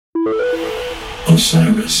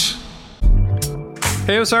Osiris.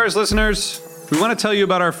 Hey Osiris listeners, we want to tell you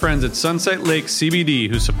about our friends at Sunset Lake CBD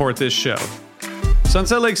who support this show.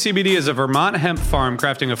 Sunset Lake CBD is a Vermont hemp farm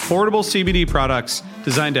crafting affordable CBD products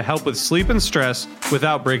designed to help with sleep and stress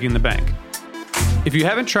without breaking the bank. If you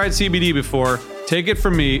haven't tried CBD before, take it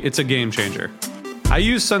from me, it's a game changer. I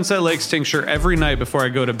use Sunset Lake's tincture every night before I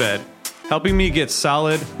go to bed, helping me get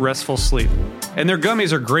solid, restful sleep. And their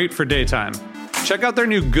gummies are great for daytime. Check out their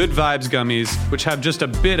new Good Vibes gummies, which have just a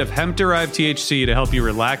bit of hemp-derived THC to help you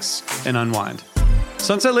relax and unwind.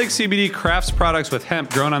 Sunset Lake CBD crafts products with hemp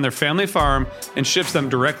grown on their family farm and ships them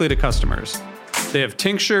directly to customers. They have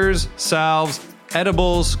tinctures, salves,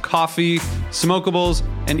 edibles, coffee, smokables,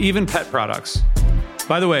 and even pet products.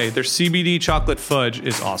 By the way, their CBD chocolate fudge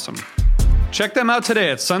is awesome. Check them out today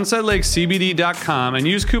at sunsetlakecbd.com and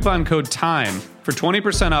use coupon code TIME for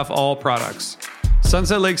 20% off all products.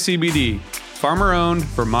 Sunset Lake CBD, farmer-owned,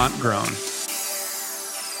 Vermont-grown.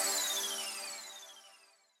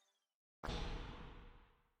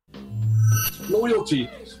 Loyalty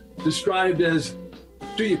described as,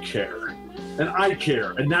 do you care? And I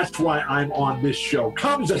care, and that's why I'm on this show.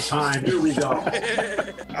 Comes a time, here we go.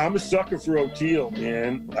 I'm a sucker for Oteil,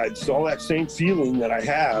 man. I saw that same feeling that I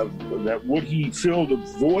have, that would he filled a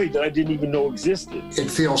void that I didn't even know existed.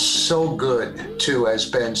 It feels so good to, as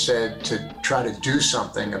Ben said, to try to do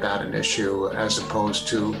something about an issue as opposed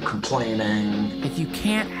to complaining. If you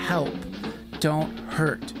can't help, don't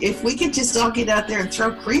hurt. If we could just all get out there and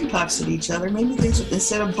throw cream puffs at each other, maybe things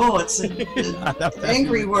instead of bullets and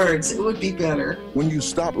angry words, it would be better. When you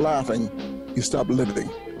stop laughing, you stop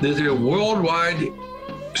living. There's a worldwide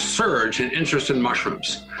surge in interest in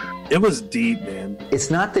mushrooms. It was deep, man.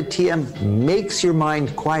 It's not that TM makes your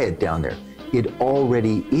mind quiet down there. It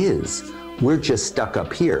already is. We're just stuck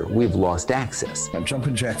up here. We've lost access.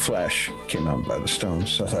 Jumpin' Jack Flash came out by the Stones.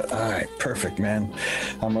 So I thought, all right, perfect, man.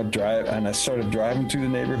 I'm gonna drive, and I started driving through the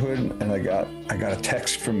neighborhood, and I got a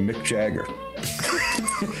text from Mick Jagger.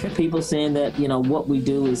 People saying that, what we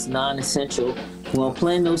do is non-essential. Well,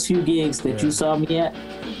 playing those few gigs that you saw me at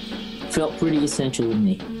felt pretty essential to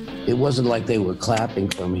me. It wasn't like they were clapping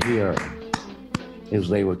from here. It was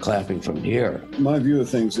they were clapping from here. My view of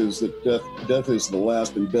things is that death is the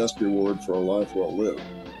last and best reward for a life well lived.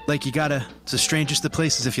 Like it's the strangest of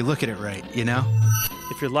places if you look at it right,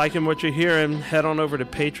 If you're liking what you're hearing, head on over to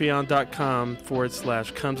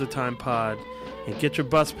patreon.com/comesatimepod and get your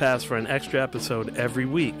bus pass for an extra episode every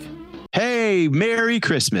week. Hey, Merry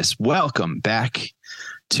Christmas. Welcome back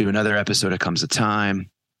to another episode of Comes a Time.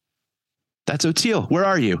 That's Oteil. Where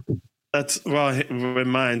are you? With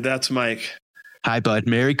mine, that's Mike. Hi, bud.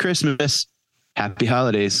 Merry Christmas. Happy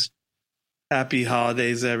holidays. Happy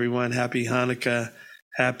holidays, everyone. Happy Hanukkah.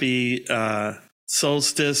 Happy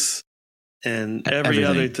solstice and every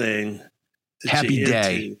other thing. Happy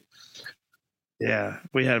day. Yeah,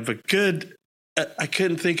 we have a good, I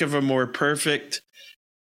couldn't think of a more perfect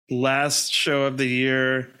last show of the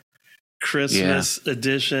year, Christmas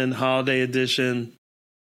edition, holiday edition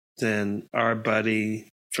than our buddy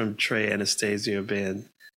from Trey Anastasio Band.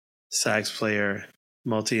 Sax player,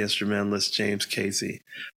 multi-instrumentalist James Casey.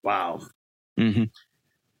 Wow. Mm-hmm.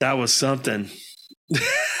 That was something.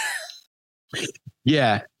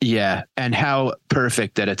 Yeah. And how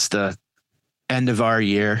perfect that it's the end of our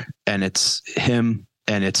year and it's him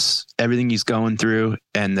and it's everything he's going through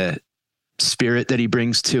and the spirit that he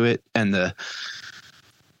brings to it and this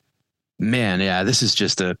is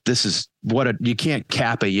you can't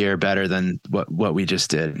cap a year better than what we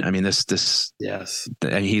just did. I mean, this yes,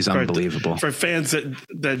 and he's unbelievable. For fans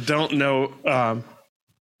that don't know,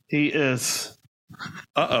 he is,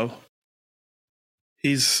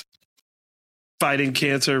 he's fighting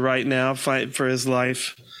cancer right now, fighting for his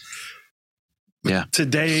life. Yeah.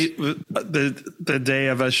 Today, the day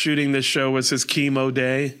of us shooting this show was his chemo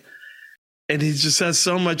day. And he just has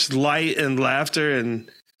so much light and laughter and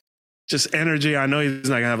just energy. I know he's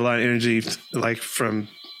not gonna have a lot of energy like from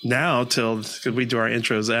now till we do our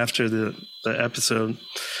intros after the episode.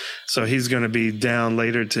 So he's gonna be down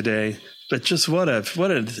later today. But just what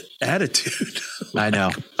an attitude. I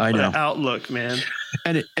know. What an outlook, man.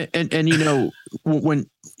 And when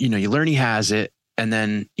you learn he has it, and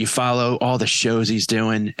then you follow all the shows he's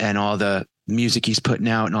doing and all the music he's putting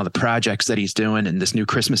out and all the projects that he's doing and this new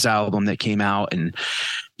Christmas album that came out. And,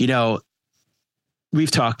 we've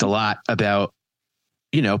talked a lot about,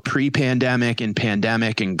 pre-pandemic and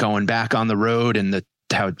pandemic and going back on the road and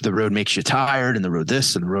how the road makes you tired and the road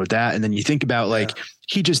this and the road that. And then you think about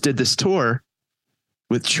he just did this tour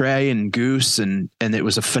with Trey and Goose and it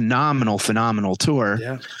was a phenomenal tour,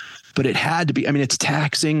 yeah. But it had to be, it's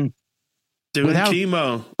taxing doing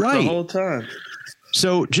chemo the whole time.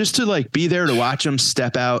 So just to like be there to watch him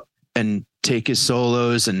step out and take his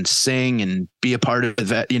solos and sing and be a part of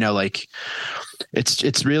that, you know, like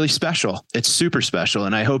it's really special. It's super special.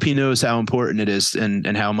 And I hope he knows how important it is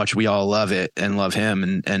and how much we all love it and love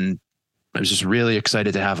him. And I was just really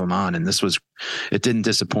excited to have him on. And it didn't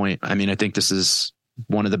disappoint. I mean, I think this is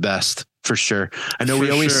one of the best for sure. I know we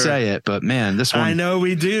always say it, but man, this one. I know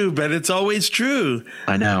we do, but it's always true.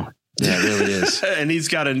 I know. Yeah, it really is. And he's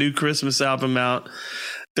got a new Christmas album out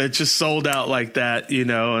that just sold out like that, you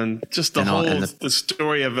know, and just the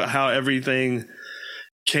story of how everything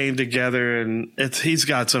came together. And he's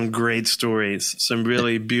got some great stories, some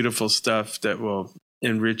really beautiful stuff that will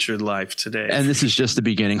enrich your life today. And this is just the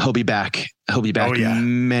beginning. He'll be back.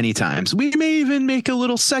 Many times. We may even make a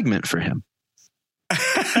little segment for him.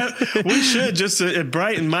 We should just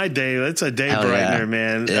brighten my day. That's a day brightener,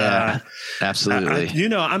 man. Yeah, absolutely.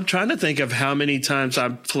 I'm trying to think of how many times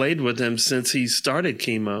I've played with him since he started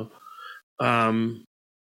chemo. I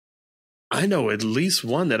know at least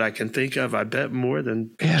one that I can think of. I bet more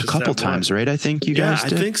than a couple times, right? I think you guys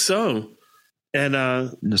did. I think so. And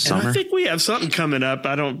in the summer, and I think we have something coming up.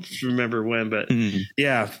 I don't remember when, but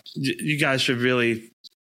yeah, you guys should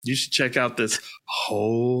you should check out this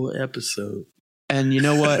whole episode. And you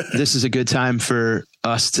know what? This is a good time for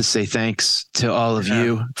us to say thanks to all of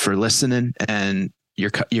you for listening. And we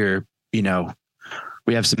have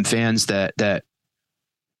some fans that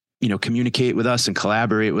communicate with us and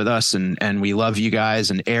collaborate with us, and we love you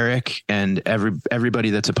guys and Eric and everybody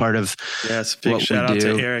that's a part of. Yes, big shout out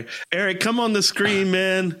to Eric. Eric, come on the screen,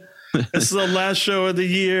 man. This is the last show of the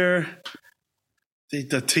year.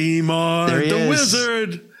 The team on the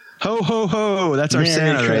Wizard. Ho, ho, ho. That's our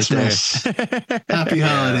Santa Christmas. Right there. Happy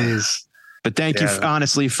holidays. But thank you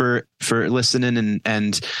honestly for listening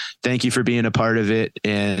and thank you for being a part of it,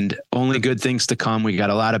 and only good things to come. We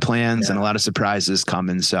got a lot of plans and a lot of surprises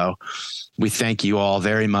coming. So we thank you all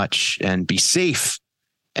very much, and be safe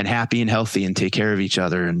and happy and healthy and take care of each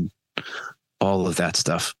other and all of that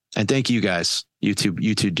stuff. And thank you guys, you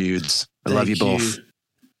two dudes. I love you both.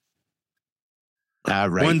 All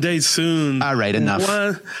right. One day soon. All right,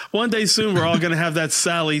 enough. One day soon, we're all going to have that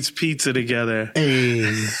Sally's pizza together.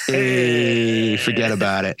 Hey, forget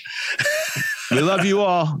about it. We love you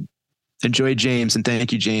all. Enjoy James, and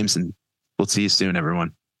thank you, James, and we'll see you soon,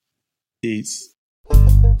 everyone. Peace.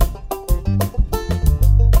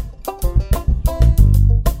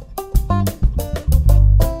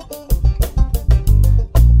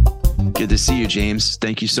 Good to see you, James.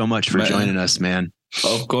 Thank you so much for joining us, man.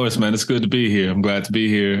 Of course, man. It's good to be here. I'm glad to be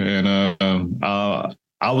here. And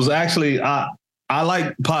I was actually, I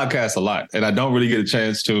like podcasts a lot, and I don't really get a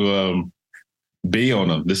chance to be on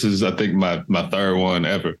them. This is, I think, my third one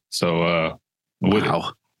ever. So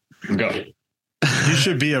wow. Go. You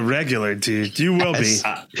should be a regular, dude. You will be.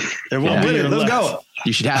 There won't be. Let's go.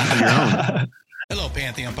 You should have your own. Hello,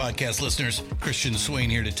 Pantheon Podcast listeners. Christian Swain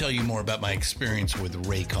here to tell you more about my experience with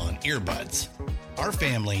Raycon earbuds. Our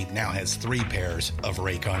family now has 3 pairs of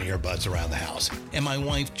Raycon earbuds around the house, and my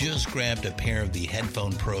wife just grabbed a pair of the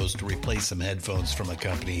Headphone Pros to replace some headphones from a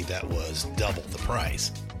company that was double the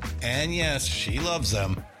price. And yes, she loves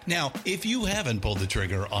them. Now, if you haven't pulled the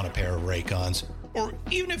trigger on a pair of Raycons, or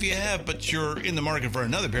even if you have, but you're in the market for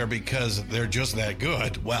another pair because they're just that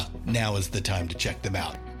good, well, now is the time to check them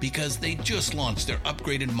out, because they just launched their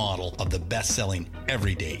upgraded model of the best-selling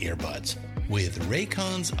everyday earbuds. With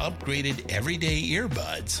Raycon's upgraded everyday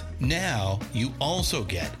earbuds, now you also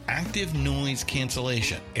get active noise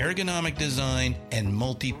cancellation, ergonomic design, and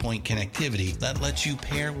multi-point connectivity that lets you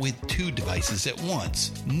pair with 2 devices at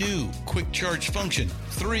once. New quick charge function,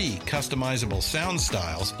 3 customizable sound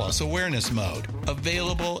styles, plus awareness mode.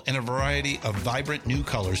 Available in a variety of vibrant new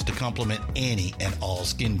colors to complement any and all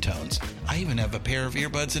skin tones. I even have a pair of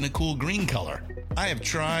earbuds in a cool green color. I have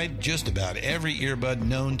tried just about every earbud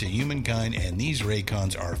known to humankind, and these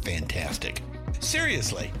Raycons are fantastic.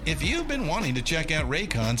 Seriously, if you've been wanting to check out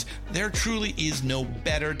Raycons, there truly is no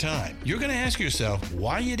better time. You're going to ask yourself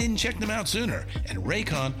why you didn't check them out sooner, and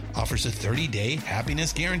Raycon offers a 30-day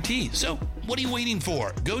happiness guarantee. So what are you waiting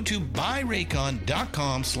for? Go to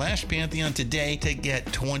buyraycon.com/Pantheon today to get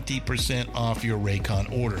 20% off your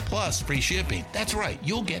Raycon order, plus free shipping. That's right,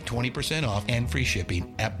 you'll get 20% off and free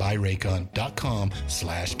shipping at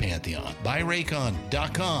buyraycon.com/Pantheon.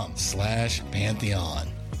 buyraycon.com/Pantheon.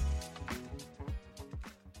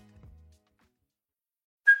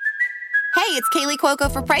 Hey, it's Kaylee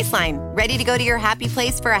Cuoco for Priceline. Ready to go to your happy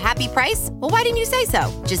place for a happy price? Well, why didn't you say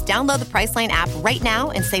so? Just download the Priceline app right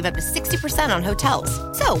now and save up to 60% on hotels.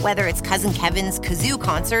 So whether it's Cousin Kevin's Kazoo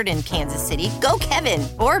Concert in Kansas City, go Kevin,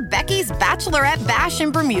 or Becky's Bachelorette Bash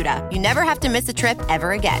in Bermuda, you never have to miss a trip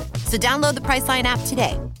ever again. So download the Priceline app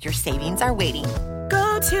today. Your savings are waiting.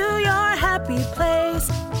 Go to your happy place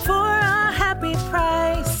for a happy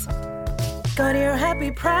price. Go to your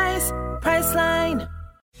happy price, Priceline.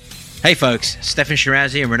 Hey folks, Stefan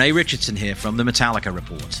Shirazi and Renee Richardson here from the Metallica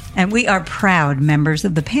Report. And we are proud members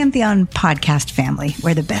of the Pantheon podcast family,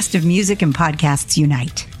 where the best of music and podcasts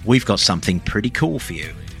unite. We've got something pretty cool for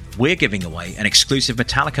you. We're giving away an exclusive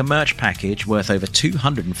Metallica merch package worth over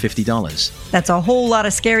 $250. That's a whole lot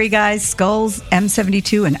of Scary Guys, Skulls,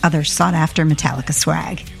 M72, and other sought-after Metallica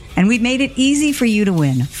swag. And we've made it easy for you to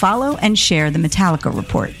win. Follow and share the Metallica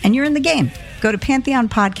Report, and you're in the game. Go to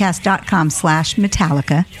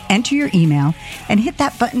pantheonpodcast.com/Metallica, enter your email, and hit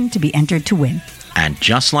that button to be entered to win. And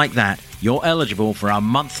just like that, you're eligible for our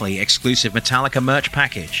monthly exclusive Metallica merch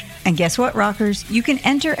package. And guess what, rockers? You can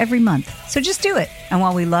enter every month, so just do it. And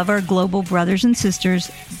while we love our global brothers and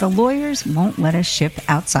sisters, the lawyers won't let us ship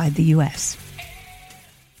outside the U.S.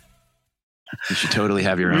 You should totally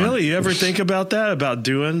have your own. Really? You ever think about that? About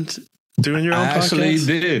doing your own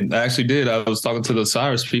podcast? I actually did. I was talking to the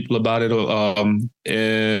Cyrus people about it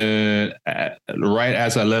right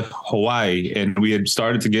as I left Hawaii, and we had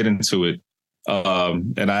started to get into it.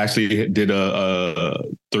 And I actually did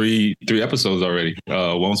three episodes already.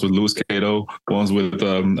 One's with Louis Cato, one's with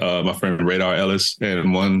my friend Radar Ellis,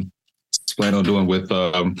 and one plan on doing with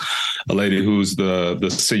a lady who's the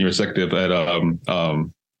senior executive at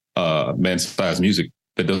Man Size Music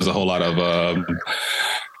that does a whole lot of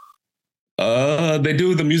they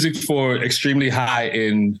do the music for extremely high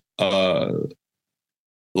end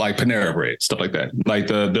like Panera Bread, stuff like that. Like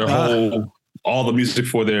their whole all the music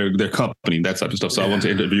for their company, that type of stuff. So I wanted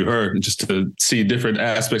to interview her just to see different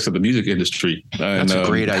aspects of the music industry. And, that's a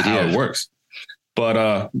great idea. How it works.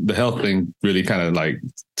 But the health thing really kind of like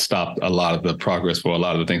stopped a lot of the progress for a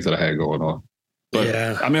lot of the things that I had going on. But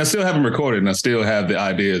yeah. I mean, I still haven't recorded and I still have the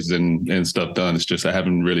ideas and stuff done. It's just I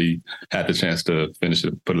haven't really had the chance to finish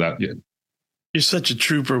it, put it out yet. You're such a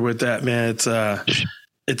trooper with that, man.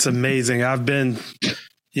 It's amazing. I've been,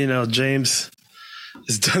 James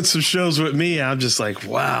has done some shows with me. I'm just like,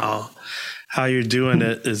 wow, how you're doing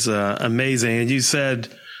it is amazing. And you said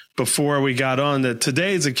before we got on that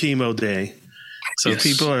today is a chemo day. So yes.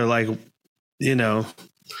 People are like,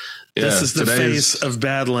 this is the face of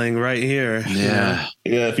battling right here. Yeah.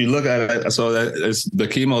 Yeah. If you look at it, so that is the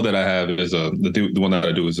chemo that I have is the one that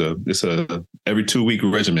I do is it's a every 2-week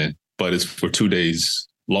regimen, but it's for 2 days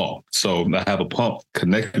long. So I have a pump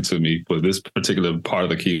connected to me for this particular part of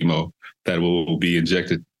the chemo that will be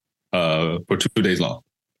injected for 2 days long.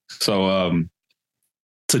 So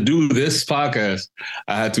to do this podcast,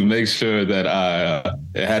 I had to make sure that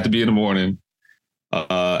it had to be in the morning.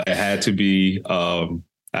 It had to be,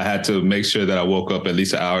 I had to make sure that I woke up at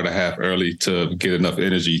least an hour and a half early to get enough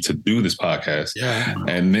energy to do this podcast. Yeah.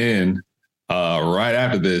 And then right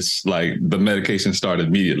after this, like the medication started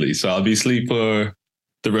immediately. So I'll be asleep for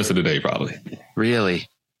the rest of the day, probably. Really?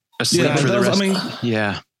 Asleep for the rest?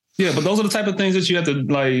 Yeah. Yeah. But those are the type of things that you have to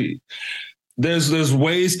like, there's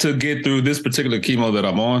ways to get through this particular chemo that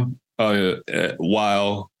I'm on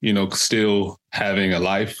while, still having a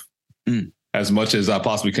life. As much as I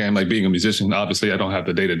possibly can, like being a musician. Obviously, I don't have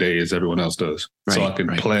the day-to-day as everyone else does. Right, so I can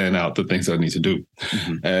plan out the things that I need to do.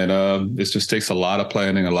 Mm-hmm. And it just takes a lot of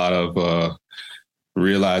planning, a lot of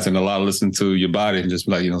realizing, a lot of listening to your body and just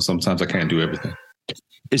like, sometimes I can't do everything.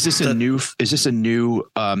 Is this a new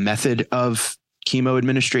method of chemo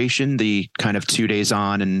administration? The kind of 2 days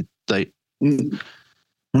on and like?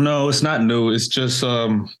 No, it's not new. It's just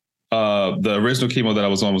the original chemo that I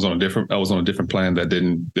was on a different plan that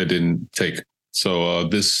didn't take. So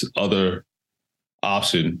this other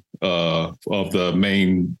option of the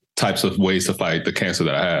main types of ways to fight the cancer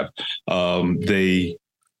that I have,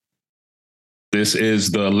 this is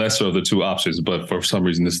the lesser of the two options, but for some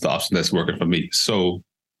reason this is the option that's working for me. So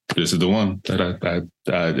this is the one that I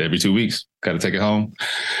every 2 weeks got to take it home,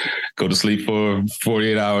 go to sleep for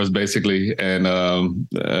 48 hours basically, and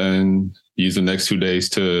use the next 2 days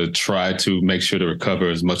to try to make sure to recover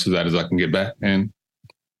as much of that as I can get back. And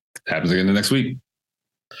it happens again the next week.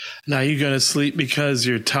 Now, you going to sleep because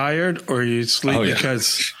you're tired or you sleep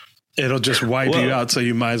because it'll just wipe you out, so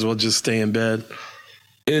you might as well just stay in bed?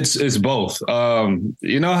 It's both.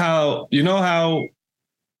 You know how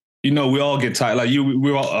we all get tired. Like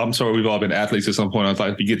I'm sorry, we've all been athletes at some point. I was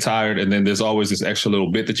like, you get tired, and then there's always this extra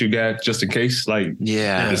little bit that you got just in case. Like,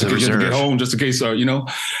 just in case you have to get home, just in case,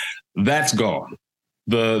 that's gone.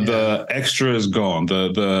 The extra is gone.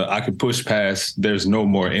 The I can push past. There's no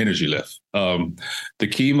more energy left. The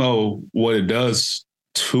chemo, what it does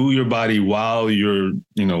to your body while you're,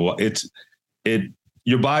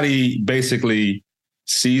 your body basically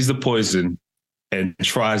sees the poison and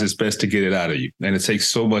tries its best to get it out of you. And it takes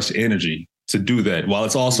so much energy to do that while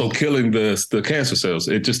it's also killing the cancer cells.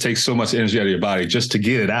 It just takes so much energy out of your body just to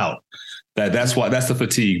get it out. That's the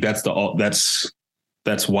fatigue.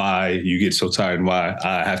 That's why you get so tired and why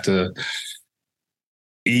I have to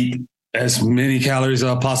eat as many calories as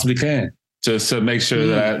I possibly can just to make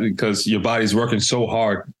sure because your body's working so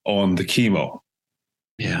hard on the chemo.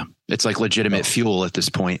 Yeah. It's like legitimate fuel at this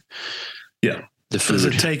point. Yeah. The food. Does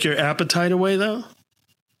it take your appetite away though?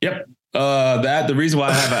 Yep. The reason why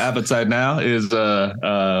I have an appetite now is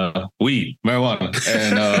weed, marijuana,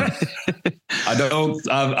 and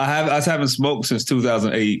I haven't smoked since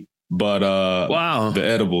 2008. But wow, the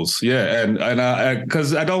edibles, and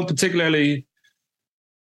because I don't particularly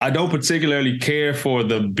care for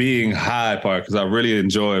the being high part because I really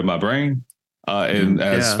enjoy my brain and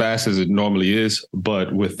as fast as it normally is.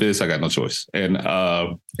 But with this, I got no choice, and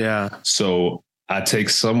so I take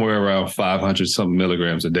somewhere around 500 something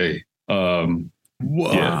milligrams a day.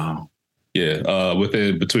 Wow.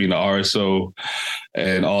 Between the RSO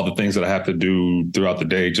and all the things that I have to do throughout the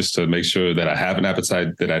day just to make sure that I have an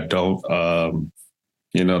appetite, that I don't,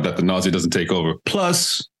 that the nausea doesn't take over.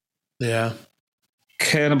 Plus,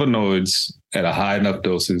 cannabinoids at a high enough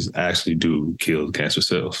doses actually do kill cancer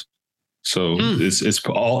cells. So it's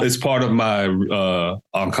part of my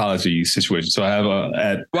oncology situation. So I have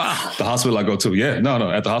at the hospital I go to. At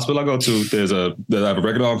the hospital I go to, I have a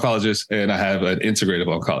regular oncologist and I have an integrative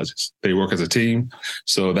oncologist. They work as a team.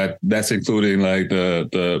 So that's including like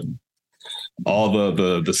all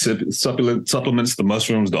the supplements, the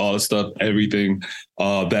mushrooms, all the stuff, everything.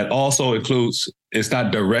 That also includes. It's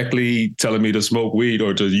not directly telling me to smoke weed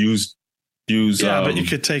or to use. But you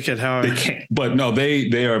could take it however. They can't. But no,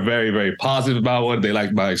 they are very, very positive about what they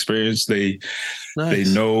like. My experience. They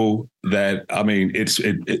know that. I mean,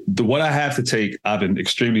 what I have to take. I've been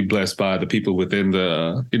extremely blessed by the people within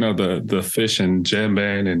the Fish and Jam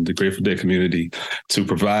Band and the Grateful Dead community to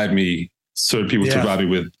provide me. Certain people to provide me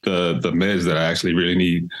with the meds that I actually really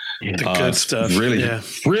need. The good stuff.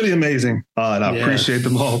 Really amazing. And I appreciate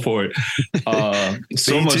them all for it.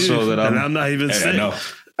 So much so that I'm not even sick. I know.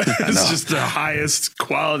 It's just the highest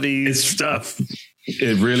quality stuff.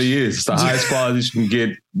 It really is. It's the highest quality you can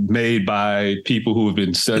get made by people who have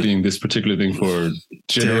been studying this particular thing for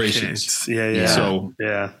generations. Decades. So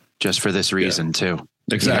just for this reason too.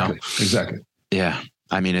 Exactly. Exactly. Yeah.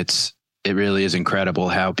 I mean, it really is incredible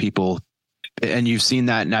how people, and you've seen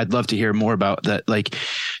that, and I'd love to hear more about that, like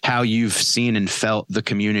how you've seen and felt the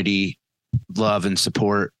community love and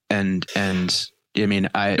support. And I mean,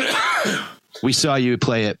 we saw you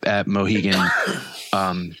play at Mohegan.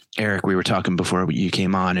 Eric, we were talking before you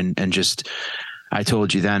came on and just, I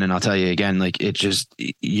told you then, and I'll tell you again, like it just,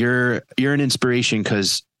 you're an inspiration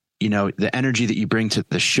because, the energy that you bring to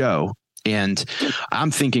the show. And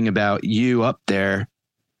I'm thinking about you up there.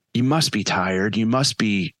 You must be tired. You must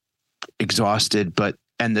be exhausted,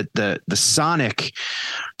 and the sonic,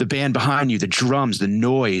 the band behind you, the drums, the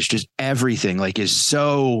noise, just everything like is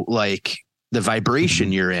so like the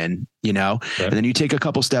vibration you're in, and then you take a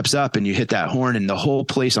couple steps up and you hit that horn and the whole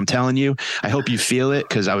place, I'm telling you, I hope you feel it.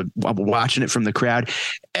 Cause I'm watching it from the crowd.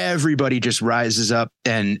 Everybody just rises up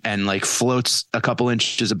and like floats a couple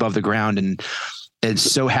inches above the ground and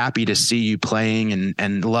so happy to see you playing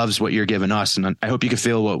and loves what you're giving us. And I hope you can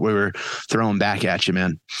feel what we were throwing back at you,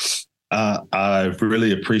 man. I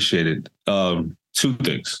really appreciate it. Three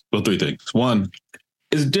things. One,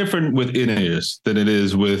 it's different with in-ears than it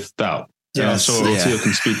is without. Yes. So Oteil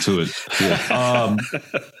can speak to it.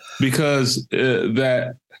 Because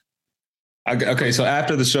so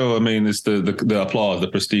after the show, I mean, it's the applause, the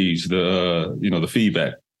prestige, the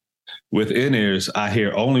feedback. With in-ears, I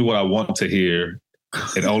hear only what I want to hear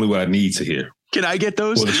and only what I need to hear. Can I get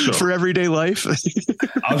those for everyday life?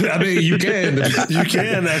 I mean, you can. You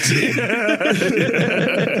can, actually.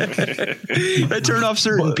 They turn off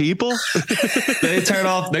certain people. They can turn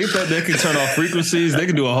off frequencies. They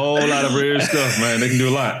can do a whole lot of weird stuff, man. They can do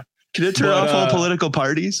a lot. Can it turn off whole political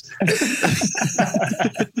parties?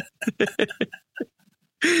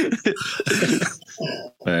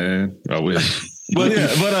 Man, I wish.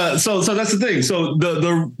 So that's the thing. So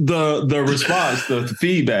the response, the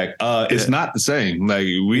feedback, it's not the same. Like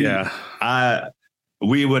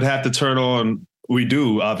we would have to turn on. We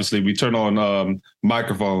do, obviously. We turn on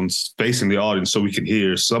microphones facing the audience so we can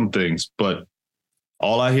hear some things. But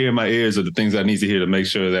all I hear in my ears are the things I need to hear to make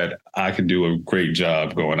sure that I can do a great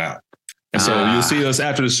job going out. And so you'll see us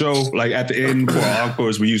after the show, like at the end for our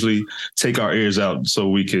encores, we usually take our ears out so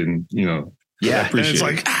we can, appreciate it's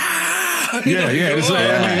like,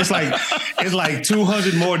 it. It's like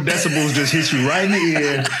 200 more decibels just hit you right in the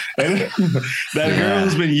ear. And that girl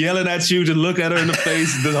who's been yelling at you to look at her in the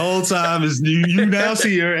face the whole time is you now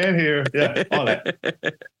see her and hear. Yeah, all that.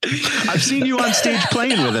 I've seen you on stage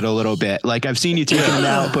playing with it a little bit. Like I've seen you taking them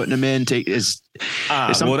out, putting them in.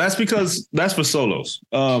 Well, that's because that's for solos.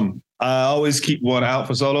 I always keep one out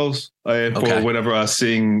for solos for whenever I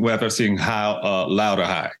sing high, loud or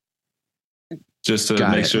high. Just to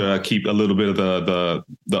make sure I keep a little bit of the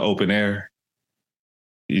open air.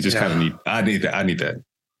 You just kind of need. I need that.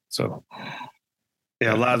 So,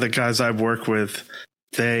 yeah, a lot of the guys I've worked with,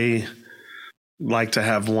 they like to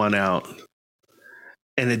have one out,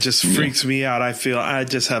 and it just freaks me out. I feel I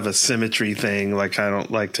just have a symmetry thing. Like I don't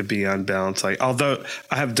like to be unbalanced. Like although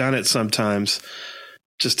I have done it sometimes,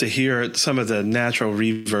 just to hear some of the natural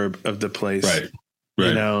reverb of the place. Right.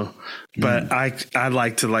 But I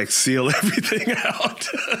like to seal everything out.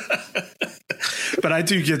 But I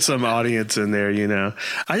do get some audience in there,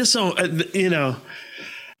 I just don't,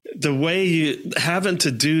 the way you having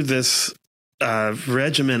to do this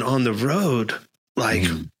regimen on the road,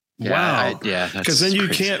 wow. Because then you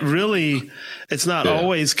can't really, it's not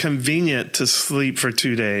always convenient to sleep for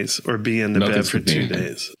 2 days or be in the bed for 2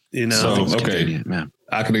 days, So, okay.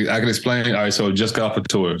 I can explain. All right. So just got off a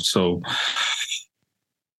tour. So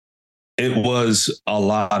it was a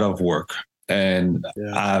lot of work, and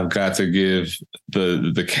I've got to give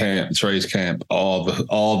the camp, Trey's camp, all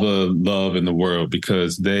the love in the world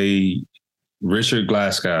because Richard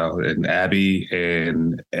Glasgow and Abby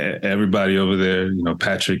and everybody over there,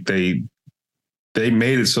 Patrick, they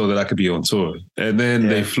made it so that I could be on tour, and then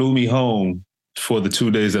they flew me home for the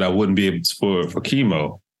 2 days that I wouldn't be able to for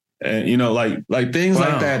chemo, and like things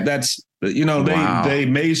like that. That's. They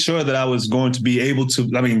made sure that I was going to be able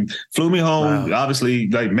to, flew me home, obviously,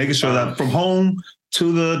 making sure that from home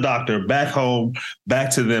to the doctor, back home,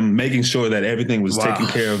 back to them, making sure that everything was taken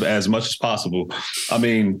care of as much as possible.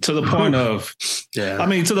 To the point of,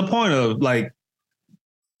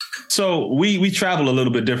 so we travel a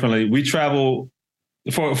little bit differently. We travel,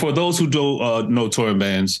 for those who don't know touring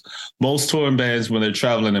bands, most touring bands, when they're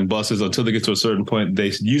traveling in buses, until they get to a certain point,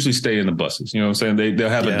 they usually stay in the buses. You know what I'm saying? They'll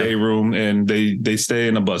have a day room and they stay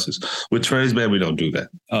in the buses. With Trey's band, we don't do that.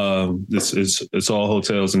 It's all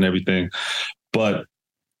hotels and everything. But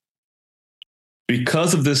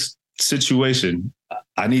because of this situation,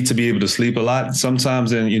 I need to be able to sleep a lot.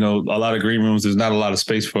 Sometimes in, a lot of green rooms, there's not a lot of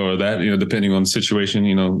space for that, depending on the situation,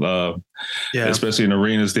 especially in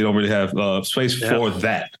arenas, they don't really have space for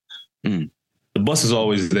that. The bus is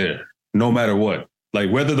always there, no matter what.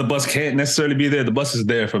 Whether the bus can't necessarily be there, the bus is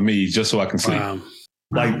there for me just so I can sleep.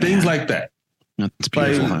 Things like that. That's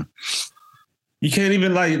beautiful, huh? You can't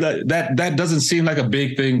even that doesn't seem like a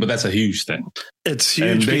big thing, but that's a huge thing. It's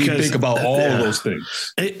huge. And they think about all of those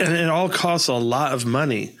things. And it all costs a lot of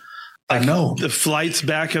money. I know. The flights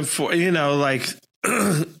back and forth,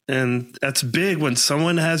 and that's big when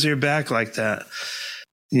someone has your back like that.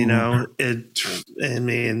 It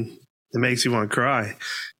makes you want to cry.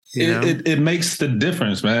 It makes the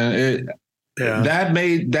difference, man.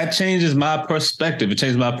 That changes my perspective. It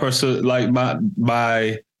changes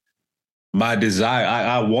my desire.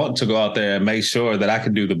 I want to go out there and make sure that I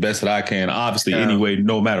can do the best that I can, obviously, anyway,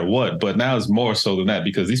 no matter what. But now it's more so than that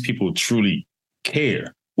because these people truly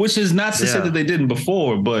care, which is not to say that they didn't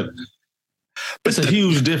before, but it's a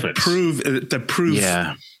huge difference. The proof.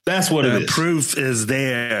 Yeah. That's what it is. The proof is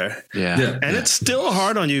there. Yeah. And it's still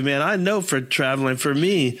hard on you, man. I know for traveling, for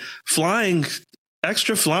me,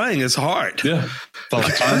 extra flying is hard. Yeah.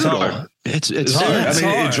 It's hard. It's hard. It's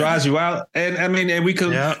hard. It drives you out. And we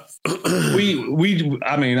could, we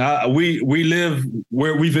live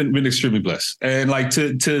where we've been extremely blessed. And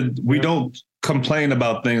we don't complain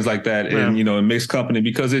about things like that in mixed company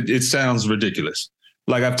because it sounds ridiculous.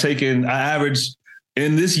 I average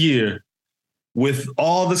in this year with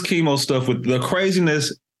all this chemo stuff, with the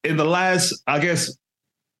craziness in the last, I guess,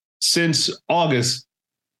 since August,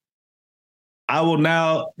 I will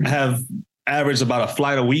now have averaged about a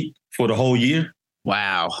flight a week for the whole year.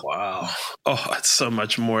 Wow. Oh, it's so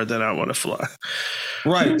much more than I want to fly.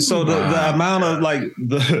 Right. So the amount of like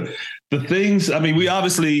the things, I mean, we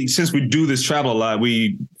obviously, since we do this travel a lot,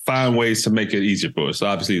 we find ways to make it easier for us. So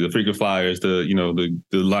obviously the frequent flyers, the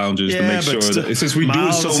lounges, to make sure that since we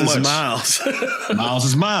do so much. Miles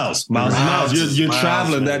is miles. You're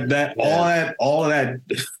traveling all of that.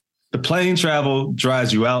 The plane travel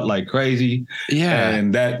drives you out like crazy. Yeah.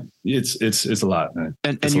 And that it's a lot, man.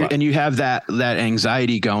 And you have that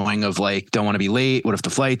anxiety going of like, don't want to be late. What if the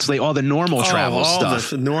flight's late? All the normal travel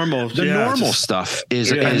stuff. The normal stuff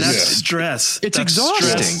is and that's stress. It's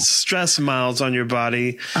exhausting. Stress miles on your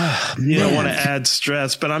body. You don't want to add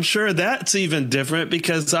stress, but I'm sure that's even different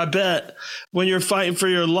because I bet when you're fighting for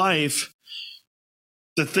your life,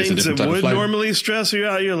 the things that would normally stress you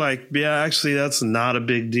out, you're like, yeah, actually, that's not a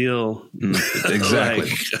big deal.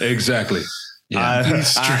 Exactly. Exactly. Yeah.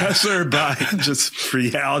 Stressor by just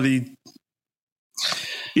reality.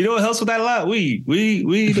 You know what helps with that a lot? Weed. We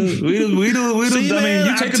do. See, I mean,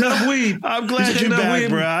 you take enough weed. I'm glad you're back,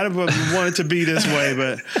 bro. I don't want it to be this way,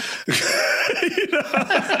 but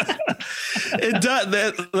it does.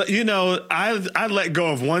 That, I let go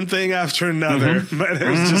of one thing after another, but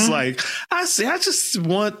it's just like I just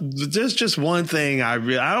want there's just one thing I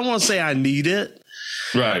don't want to say I need it.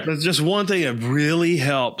 Right. But just one thing that really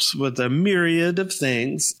helps with a myriad of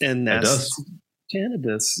things, and that's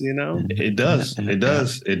cannabis, It does,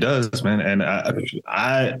 man. And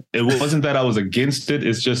it wasn't that I was against it.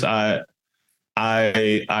 It's just I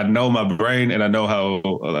know my brain, and I know how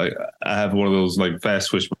like I have one of those like fast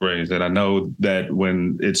switch brains, and I know that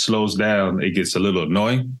when it slows down, it gets a little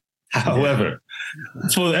annoying. However,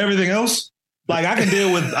 for everything else, like I can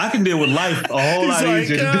deal with life a whole lot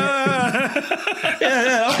easier.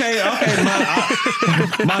 Okay.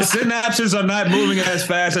 My synapses are not moving as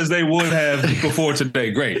fast as they would have before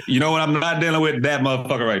today. Great. You know what? I'm not dealing with that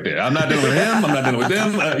motherfucker right there. I'm not dealing with him. I'm not dealing with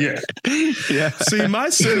them. Yeah. See, my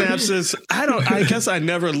synapses, I guess I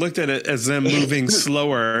never looked at it as them moving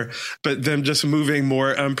slower, but them just moving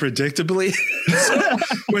more unpredictably,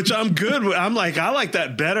 which I'm good with. I'm like, I like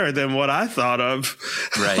that better than what I thought of.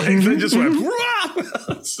 Right. Like, they just went,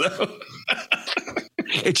 so.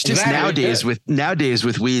 It's just nowadays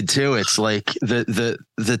with weed too. It's like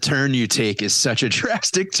the turn you take is such a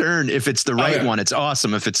drastic turn. If it's the right one, it's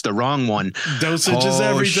awesome. If it's the wrong one, dosage is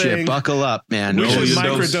everything. Shit, buckle up, man. We should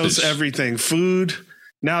microdose everything. Food.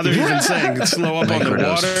 Now they're even saying slow up on the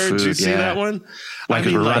water. Did you see that one? Like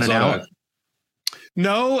we're running out.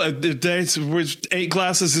 No, 8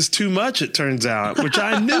 glasses is too much, it turns out, which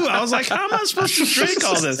I knew. I was like, how am I supposed to drink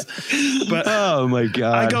all this? But oh my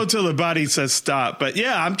God. I go till the body says stop. But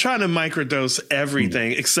yeah, I'm trying to microdose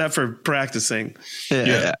everything except for practicing.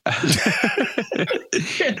 Yeah.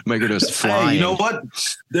 Microdose flying. Hey, you know what?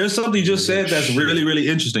 There's something you just said that's really, really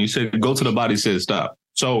interesting. You said go to the body says stop.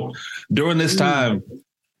 So during this time,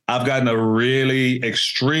 I've gotten a really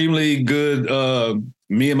extremely good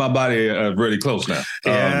me and my body are really close now.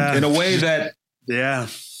 In a way that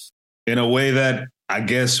I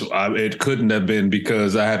guess it couldn't have been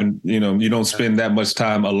because I haven't, you don't spend that much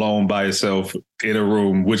time alone by yourself in a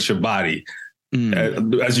room with your body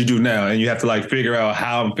as you do now. And you have to like figure out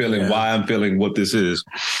how I'm feeling, why I'm feeling what this is.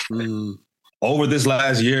 Over this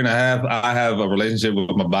last year and a half, I have a relationship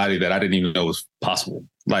with my body that I didn't even know was possible.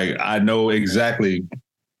 Like I know exactly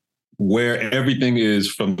where everything is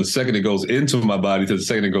from the second it goes into my body to the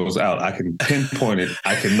second it goes out. I can pinpoint it.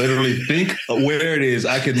 I can literally think where it is.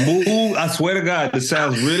 I can move. I swear to God, this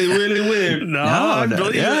sounds really, really weird. No, I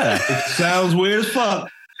believe it. It sounds weird as fuck.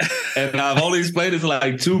 And I've only explained it to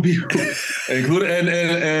like 2 people, including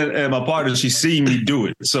and my partner. She's seen me do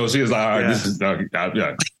it, so she was like, "All right, this is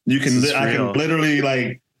you can. I can literally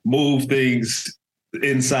like move things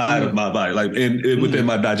inside of my body, like within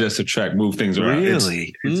my digestive tract, move things around.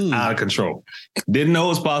 Really? It's out of control. Didn't know it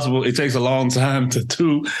was possible. It takes a long time to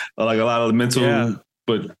do, like a lot of the mental,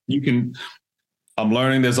 but you can. I'm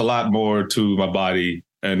learning there's a lot more to my body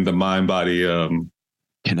and the mind-body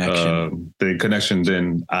connection, the connection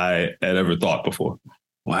than I had ever thought before.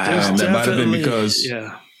 Wow, that might have been because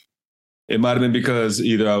it might have been because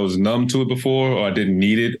either I was numb to it before or I didn't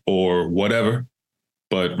need it or whatever.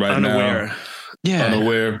 But unaware.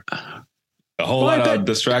 Unaware. A whole lot of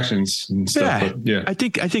distractions and stuff. Yeah. I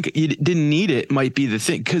think you didn't need it might be the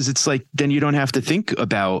thing, because it's like then you don't have to think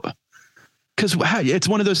about, because it's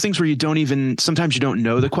one of those things where you don't even, sometimes you don't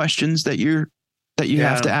know the questions that you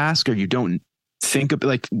have to ask, or you don't think of,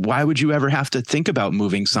 like, why would you ever have to think about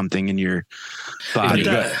moving something in your body?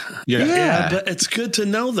 But it's good to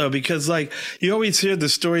know though, because like you always hear the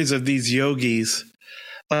stories of these yogis.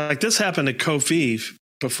 Like this happened to Kofi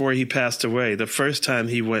before he passed away, the first time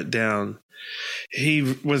he went down,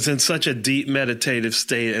 he was in such a deep meditative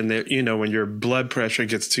state. And that, you know, when your blood pressure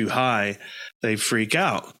gets too high, they freak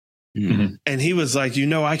out. Mm-hmm. And he was like, you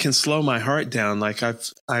know, I can slow my heart down. Like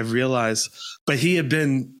I've realized, but he'd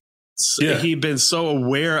been so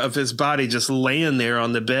aware of his body, just laying there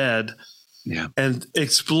on the bed and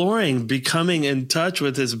exploring, becoming in touch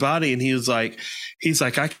with his body. And he's like,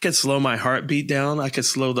 I could slow my heartbeat down. I could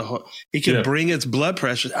slow he could bring its blood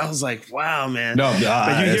pressure. I was like, wow, man. No,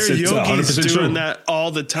 but you hear yogis doing that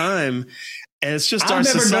all the time. And it's just our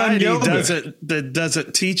society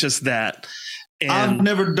doesn't teach us that. And I've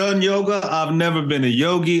never done yoga. I've never been a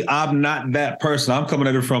yogi. I'm not that person. I'm coming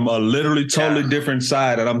at it from a literally totally different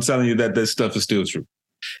side. And I'm telling you that this stuff is still true.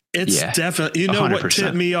 It's definitely, you know 100%. What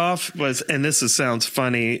tipped me off was, and this sounds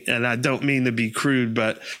funny and I don't mean to be crude,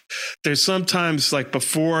 but there's sometimes like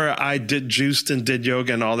before I juiced and did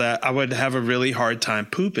yoga and all that, I would have a really hard time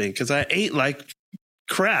pooping because I ate like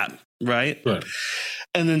crap. Right.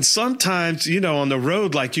 And then sometimes, you know, on the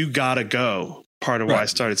road, like you gotta go. Part of why I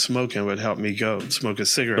started smoking would help me go smoking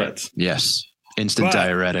cigarettes. Yes. Instant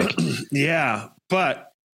diuretic. Yeah.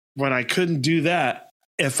 But when I couldn't do that,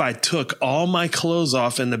 if I took all my clothes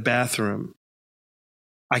off in the bathroom,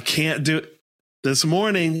 I can't do it. This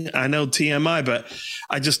morning, I know TMI, but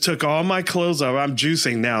I just took all my clothes off. I'm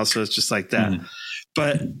juicing now, so it's just like that. Mm-hmm.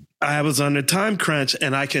 But I was under time crunch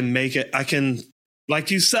and I can make it. I can, like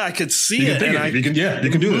you said, I could see it. And you can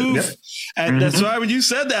do it. Yeah. And that's why when you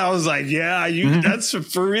said that, I was like, that's a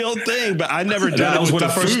for real thing. But I never did it with the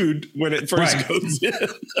food when it first goes in.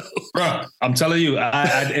 Bro, I'm telling you,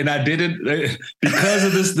 I did it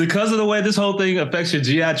because of the way this whole thing affects your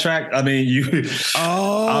GI tract. I mean, you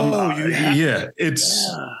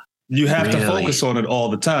have to focus on it all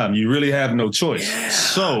the time. You really have no choice. Yeah.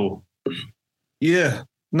 So, yeah.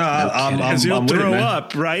 You'll throw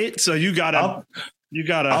up, right? So you gotta.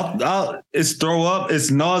 It's throw up. It's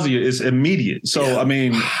nausea. It's immediate. So I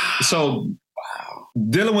mean,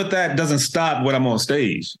 dealing with that doesn't stop when I'm on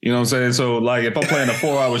stage. You know what I'm saying? So like, if I'm playing a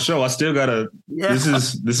 4-hour show, I still gotta. This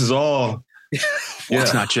is all.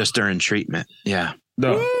 It's not just during treatment. Yeah.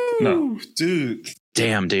 No, dude.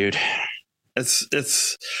 Damn, dude.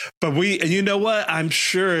 It's. But you know what? I'm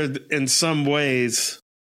sure in some ways.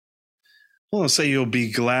 I won't say you'll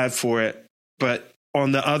be glad for it, but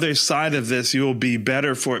on the other side of this, you'll be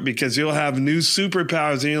better for it because you'll have new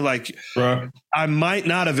superpowers. And you're like, I might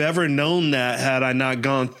not have ever known that had I not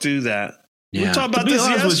gone through that. Yeah. We talked about this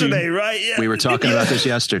yesterday, right? Yeah. We were talking about this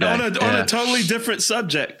yesterday. on a totally different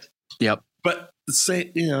subject. Yep. But it's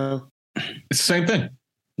the same thing.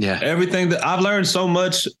 Yeah. Everything that I've learned so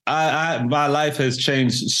much, my life has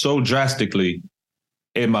changed so drastically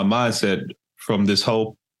in my mindset from this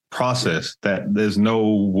whole process that there's no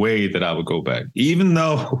way that I would go back, even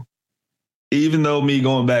though me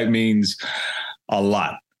going back means a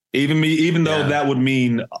lot, even though that would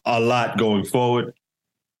mean a lot going forward.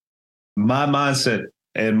 My mindset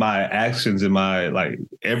and my actions and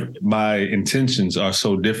my intentions are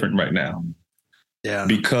so different right now. Yeah.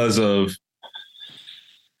 Because of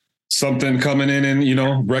something coming in and, you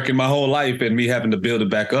know, wrecking my whole life and me having to build it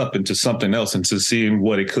back up into something else and to seeing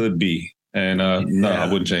what it could be. And no, I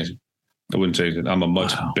wouldn't change it. I'm a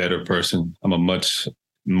much better person. I'm a much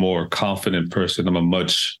more confident person. I'm a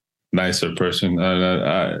much nicer person.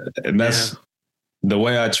 And that's the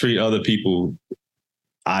way I treat other people,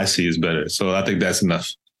 I see is better. So I think that's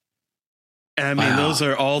enough. I mean, those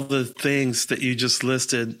are all the things that you just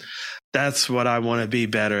listed. That's what I want to be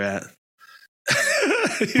better at.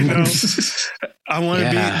 You know, I want to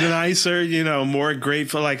be nicer, you know, more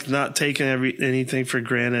grateful, like not taking anything for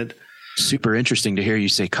granted. Super interesting to hear you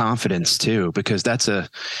say confidence too, because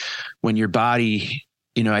when your body,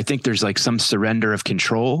 you know, I think there's like some surrender of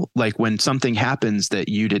control. Like when something happens that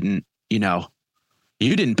you didn't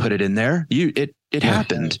put it in there, it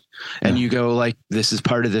happened. And you go like, this is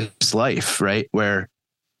part of this life, right? Where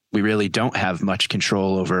we really don't have much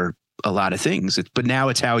control over a lot of things, but now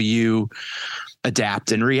it's how you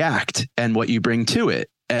adapt and react and what you bring to it.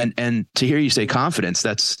 And to hear you say confidence,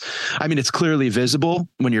 it's clearly visible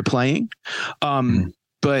when you're playing.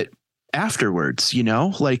 But afterwards, you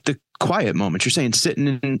know, like the quiet moments, you're saying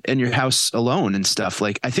sitting in your house alone and stuff.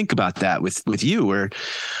 Like I think about that with you, or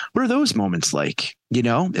what are those moments like? You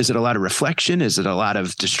know, is it a lot of reflection? Is it a lot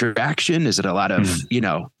of distraction? Is it a lot of, you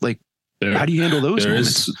know, like how do you handle those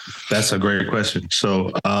moments? That's a great question.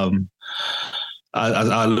 So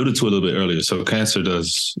I alluded to it a little bit earlier. So cancer,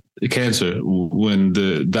 when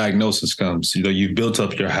the diagnosis comes, you know, you've built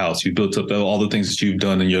up your house, you built up all the things that you've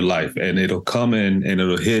done in your life, and it'll come in and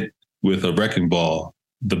it'll hit with a wrecking ball,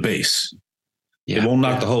 the base. It won't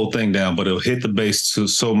knock the whole thing down, but it'll hit the bass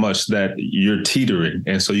so much that you're teetering.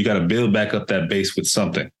 And so you got to build back up that bass with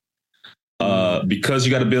something. Because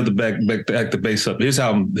you got to build the bass up. Here's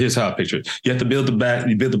how I picture it. You have to build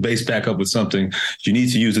the bass back up with something. You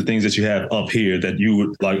need to use the things that you have up here that you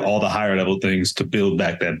would like, all the higher level things, to build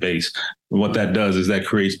back that bass. And what that does is that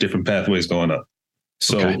creates different pathways going up.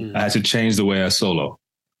 So I had to change the way I solo.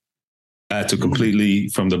 I had to completely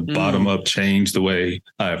from the bottom up change the way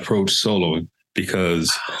I approach soloing,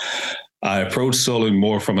 because I approach soloing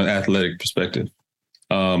more from an athletic perspective,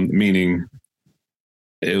 meaning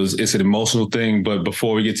it's an emotional thing. But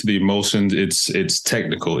before we get to the emotions, it's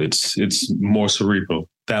technical. It's more cerebral.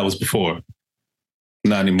 That was before.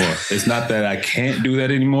 Not anymore. It's not that I can't do that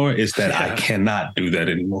anymore. It's that I cannot do that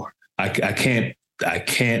anymore. I can't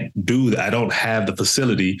do that. I don't have the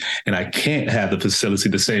facility, and I can't have the facility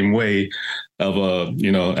the same way of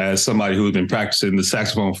as somebody who has been practicing the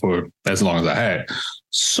saxophone for as long as I had.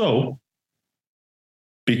 So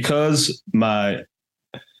because my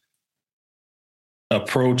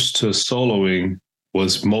approach to soloing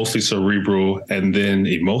was mostly cerebral and then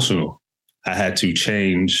emotional, I had to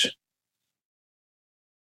change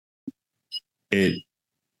it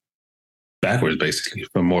backwards, basically,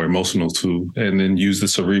 from more emotional to, and then use the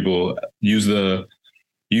cerebral, use the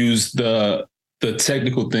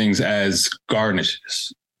technical things as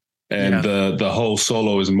garnishes. And the whole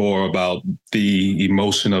solo is more about the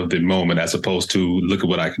emotion of the moment, as opposed to look at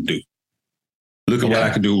what I can do. Look at what I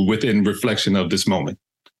can do within reflection of this moment.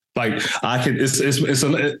 Like I can,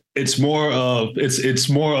 it's more of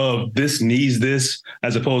this needs this,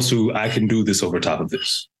 as opposed to I can do this over top of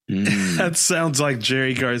this. That sounds like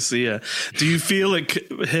Jerry Garcia. Do you feel it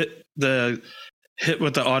hit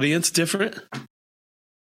with the audience different?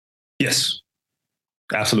 Yes,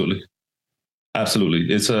 absolutely.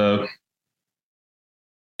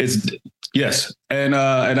 It's yes, and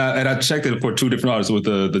I checked it for two different artists with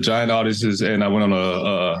the giant audiences, and I went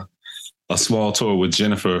on a small tour with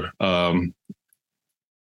Jennifer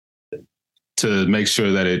to make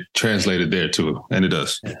sure that it translated there too, and it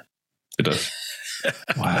does. Yeah. It does.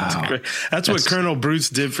 Wow, that's great. That's what Colonel Bruce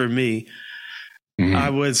did for me. Mm-hmm.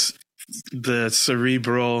 I was the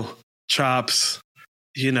cerebral chops,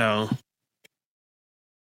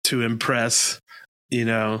 to impress,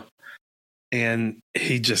 and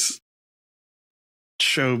he just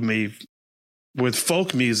showed me with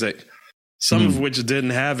folk music, some of which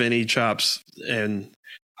didn't have any chops, and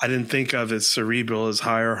I didn't think of as cerebral as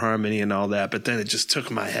higher harmony and all that, but then it just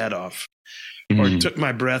took my head off or took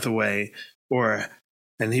my breath away,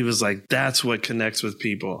 and he was like, that's what connects with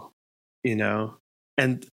people,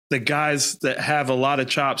 and the guys that have a lot of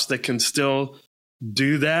chops that can still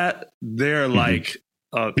do that, they're like,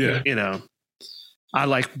 but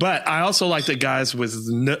I also like the guys with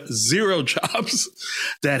zero chops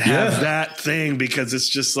that have that thing, because it's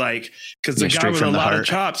just like, because the guy with a lot of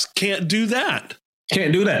chops can't do that.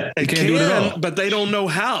 Can't do that. They can't do it at all. But they don't know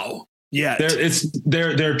how yet.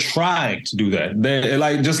 They're trying to do that. They're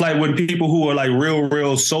like, just like when people who are like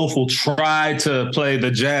real soulful try to play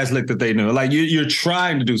the jazz lick that they know. Like you're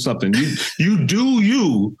trying to do something. You do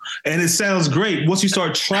you, and it sounds great. Once you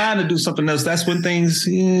start trying to do something else, that's when things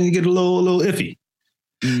get a little iffy.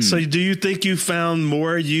 So do you think you found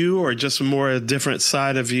more you, or just more a different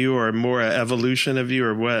side of you, or more evolution of you,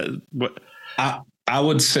 or what? I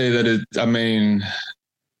would say that it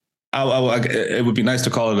would be nice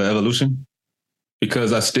to call it an evolution,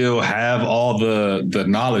 because I still have all the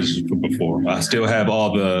knowledge from before. I still have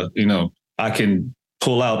all the, I can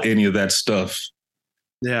pull out any of that stuff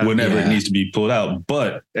whenever it needs to be pulled out.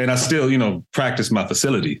 And I still, practice my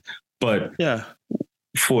facility. But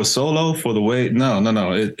for solo, for the way, no.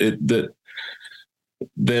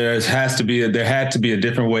 There had to be a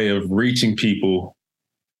different way of reaching people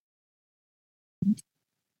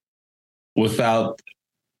without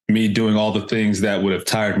me doing all the things that would have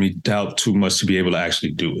tired me out too much to be able to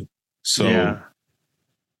actually do it. So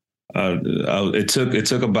it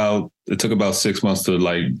took about 6 months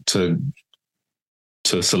to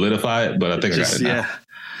solidify it, but I think I got it now.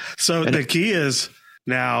 So the key is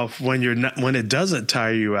now when it doesn't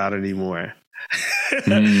tire you out anymore,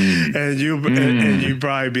 and you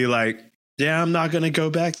probably be like, I'm not going to go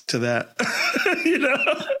back to that.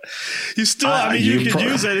 You still, you can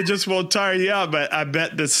use it. It just won't tire you out. But I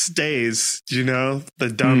bet this stays, the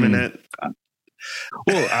dominant.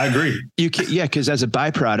 Well, I agree. Because as a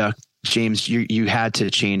byproduct, James, you had to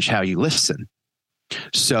change how you listen.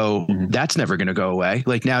 So that's never going to go away.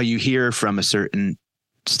 Like now you hear from a certain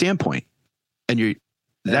standpoint, and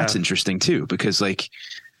that's interesting too, because like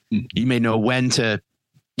you may know when to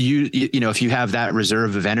you know, if you have that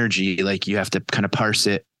reserve of energy, like you have to kind of parse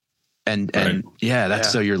it. And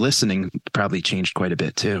so your listening probably changed quite a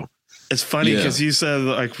bit too. It's funny because you said,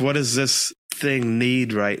 like, what does this thing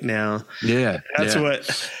need right now? Yeah. That's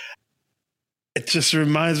what it just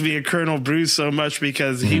reminds me of Colonel Bruce so much,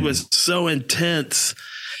 because he was so intense.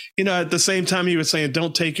 You know, at the same time he was saying,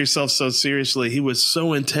 don't take yourself so seriously. He was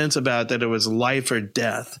so intense about that it was life or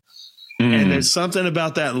death. And there's something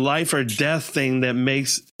about that life or death thing that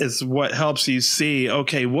is what helps you see,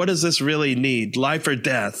 okay, what does this really need? Life or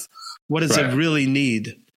death? What does it really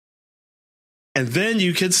need? And then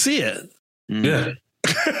you could see it. Yeah.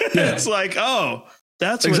 It's like, oh,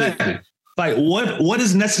 that's exactly like what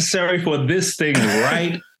is necessary for this thing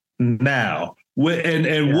right now.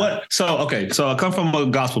 What? So I come from a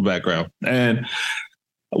gospel background, and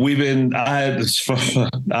I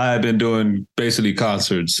had been doing basically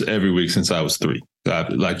concerts every week since I was 3,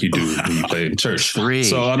 like you do when you play in church. 3.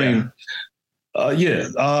 So I mean,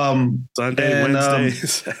 Sunday, Wednesday,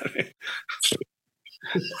 Saturday.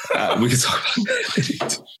 We can talk about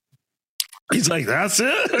that. He's like, that's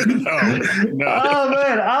it? No. Oh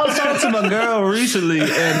man, I was talking to my girl recently,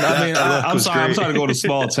 and I mean, I'm sorry to go on a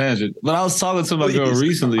small tangent, but I was talking to my girl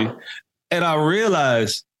recently, and I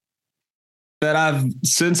realized that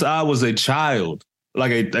since I was a child,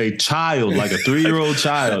 like a 3-year-old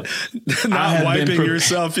child, not wiping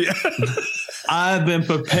yourself yet. I've been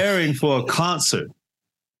preparing for a concert.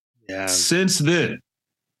 Yeah. Since then,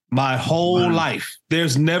 my whole life,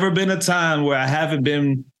 there's never been a time where I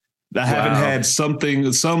haven't had some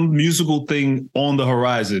musical thing on the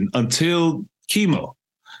horizon until chemo.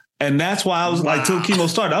 And that's why I was like, till chemo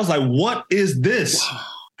started, I was like, what is this?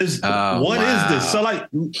 What is this? So like,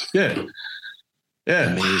 yeah.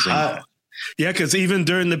 Amazing. Because even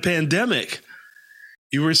during the pandemic,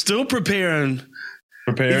 you were still preparing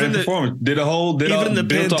performance. Built a whole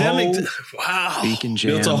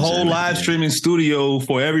live streaming studio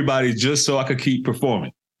for everybody just so I could keep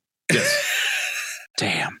performing. Yes.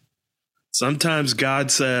 Damn. Sometimes God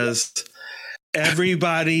says,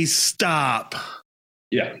 everybody stop.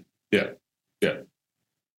 Yeah. Yeah,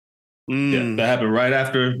 that happened right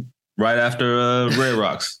after Red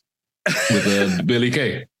Rocks with Billy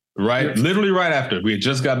Kay. Literally right after. We had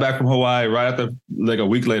just got back from Hawaii. Right after, like a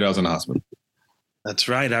week later, I was in the hospital. That's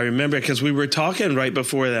right. I remember because we were talking right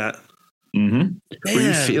before that.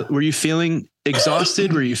 Mm-hmm. Were you feeling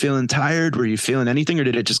exhausted? Were you feeling tired? Were you feeling anything, or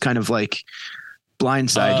did it just kind of like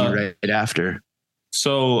blindside you right after?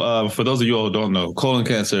 So for those of you who don't know, colon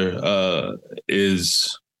cancer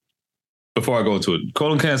is, before I go into it,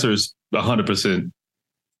 colon cancer is 100%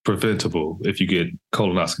 preventable if you get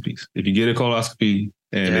colonoscopies. If you get a colonoscopy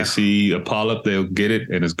and they see a polyp, they'll get it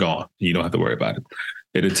and it's gone. You don't have to worry about it.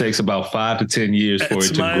 And it takes about 5 to 10 years for it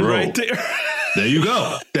to grow. Right there. There you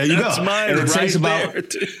go. That's mine. And it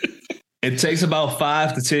takes about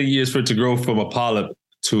 5 to 10 years for it to grow from a polyp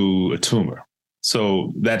to a tumor.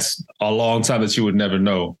 So that's a long time that you would never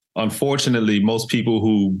know. Unfortunately, most people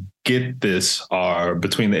who get this are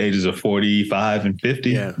between the ages of 45 and 50.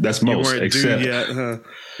 Yeah. That's most. You weren't due yet, huh?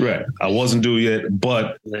 Right. I wasn't due yet,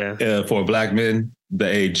 but for Black men, the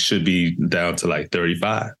age should be down to like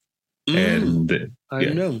 35. And I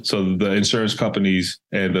know. So the insurance companies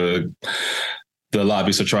and the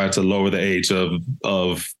lobbyists are trying to lower the age of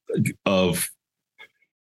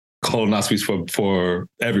colonoscopies for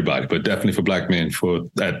everybody, but definitely for Black men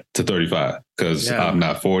to 35. Because I'm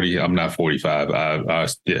not 40, I'm not 45.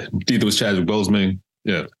 Neither was Chadwick Boseman.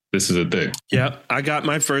 Yeah, this is a thing. Yeah, I got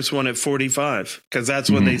my first one at 45 because that's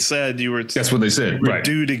when they said you were. That's what they said. Right,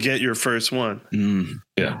 due to get your first one.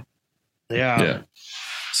 Yeah.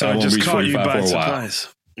 So I just caught you by surprise.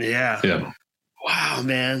 Yeah. Wow,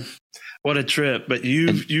 man, what a trip! But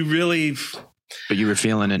you really. But you were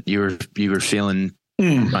feeling it. You were feeling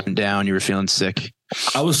run down. You were feeling sick.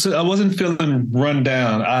 I wasn't feeling run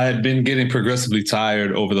down. I had been getting progressively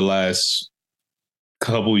tired over the last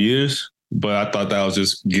couple years, but I thought that I was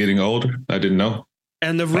just getting older. I didn't know.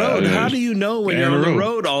 And the road, how do you know when you're on the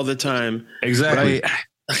road all the time? Exactly.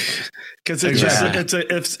 Because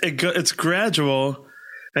it's gradual.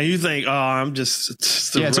 And you think, oh, I'm just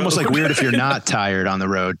it's almost like weird if you're not tired on the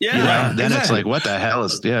road. Yeah. You know? Then it's like, what the hell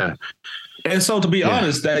is, And so to be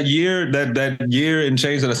honest, that year and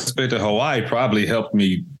change that I spent in Hawaii probably helped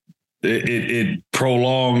me. It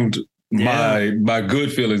prolonged my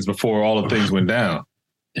good feelings before all the things went down.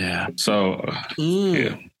 Yeah. So,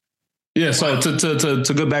 yeah. So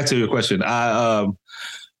to go back to your question, I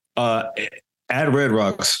at Red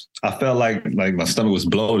Rocks, I felt like my stomach was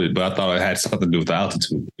bloated, but I thought it had something to do with the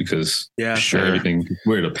altitude because everything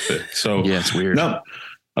weird up there. So it's weird. No,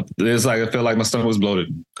 It's like I felt like my stomach was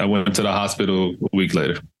bloated. I went to the hospital a week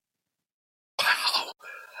later.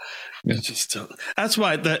 Yeah. That's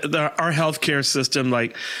why our healthcare system,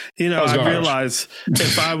 like, you know, I realized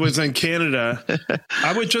if I was in Canada,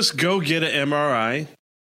 I would just go get an MRI.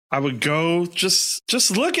 I would go just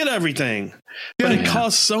look at everything, but it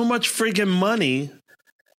costs so much friggin' money.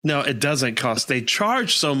 No, it doesn't cost. They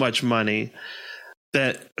charge so much money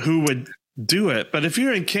that who would do it? But if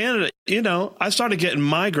you're in Canada, you know, I started getting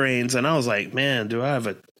migraines and I was like, man, do I have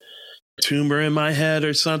a tumor in my head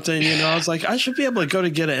or something? You know, I was like, I should be able to go to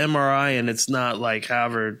get an MRI and it's not like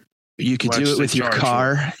however. You could do it with your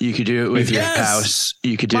car. You could do it with your house.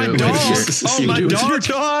 You could do it with your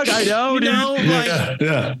dog. I know, dude.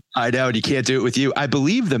 Yeah. I know. And you can't do it with you. I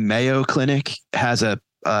believe the Mayo Clinic has a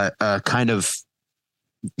kind of,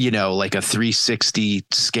 you know, like a 360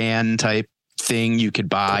 scan type thing you could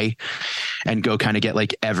buy and go kind of get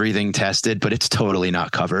like everything tested, but it's totally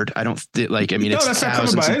not covered. I don't like, I mean, it's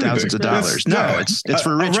thousands and thousands of dollars. It's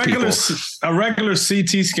for rich people. A regular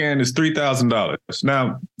CT scan is $3,000.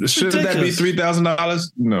 Now, should that be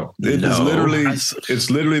 $3,000? No,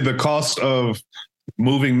 it's literally the cost of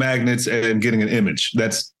moving magnets and getting an image.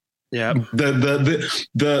 That's the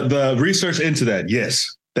research into that.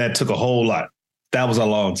 Yes, that took a whole lot. That was a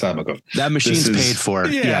long time ago. That machine's paid for.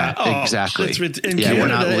 Yeah, exactly. We're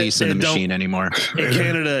not leasing the machine anymore. In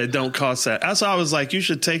Canada, it don't cost that. That's why I was like, you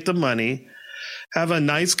should take the money, have a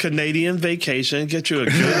nice Canadian vacation, get you a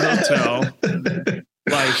good hotel.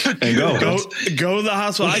 Like, and go to the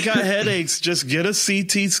hospital. I got headaches. Just get a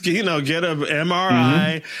CT scan, you know, get an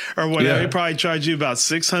MRI or whatever. They probably charge you about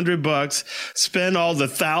 $600. Spend all the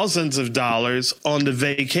thousands of dollars on the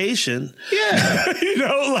vacation. Yeah. You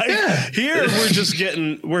know, like here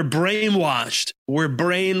we're brainwashed. We're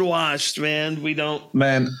brainwashed, man. We don't.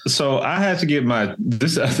 Man, so I had to get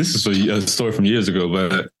this is a story from years ago,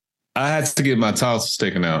 but I had to get my tonsils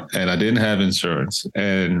taken out and I didn't have insurance.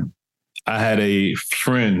 And I had a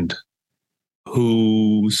friend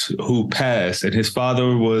who passed, and his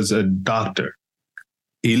father was a doctor.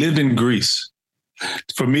 He lived in Greece.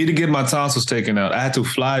 For me to get my tonsils taken out, I had to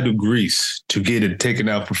fly to Greece to get it taken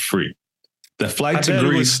out for free. The flight to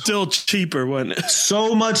Greece was still cheaper, wasn't it?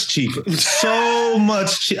 So much cheaper. So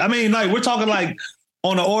much cheaper. I mean, like, we're talking like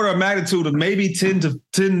on the order of magnitude of maybe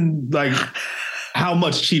 10, like how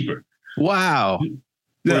much cheaper? Wow.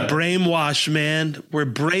 We're brainwashed, man. We're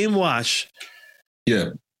brainwashed. Yeah.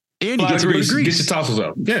 And you get to Greece. Get your tonsils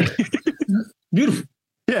out. Yeah. Beautiful.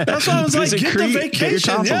 Yeah. That's why I was like, get the vacation. Get your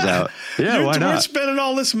tonsils out. Yeah, why not? We're spending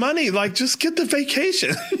all this money. Like, just get the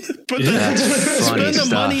vacation. Spend the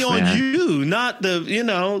money on you, not the, you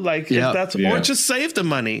know, like if that's, or just save the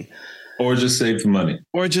money. Or just save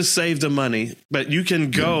the money. But you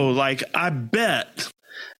can go, like, I bet.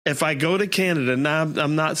 If I go to Canada, now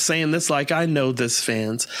I'm not saying this like I know this,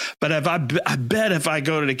 fans, but if I bet if I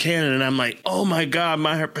go to Canada and I'm like, oh my God,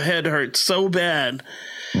 my head hurts so bad.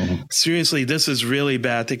 Mm-hmm. Seriously, this is really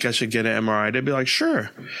bad. I think I should get an MRI. They'd be like, sure.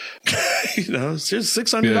 You know, it's just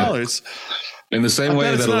 $600. In the same way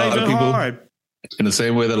that a lot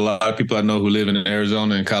of people I know who live in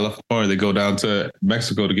Arizona and California, they go down to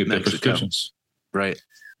Mexico to get their prescriptions. Right.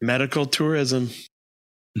 Medical tourism.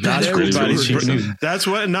 Not everybody's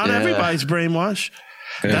brainwashed.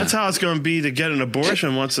 Yeah. That's how it's going to be to get an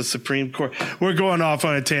abortion once the Supreme Court. We're going off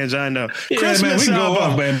on a tangent, I know. Yeah, Christmas man, we can go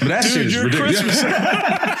off, man. But that shit is ridiculous.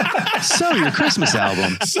 Your Christmas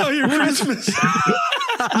album. Your Christmas.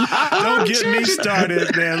 Don't get me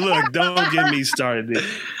started, man. Look, don't get me started.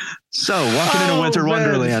 So, walking into Winter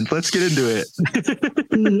Wonderland. Let's get into it.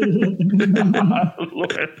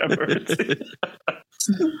 Lord have mercy.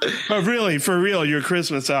 But really, for real, your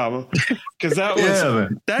Christmas album, because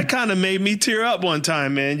that kind of made me tear up one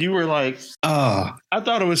time, man. You were like, I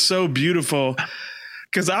thought it was so beautiful,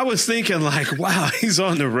 because I was thinking like, wow, he's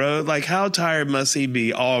on the road. Like, how tired must he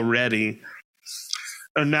be already?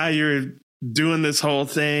 And now you're doing this whole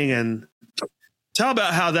thing, and tell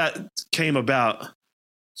about how that came about.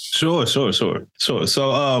 Sure. So,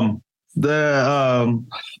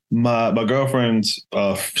 my girlfriend,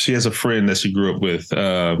 she has a friend that she grew up with,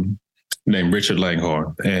 named Richard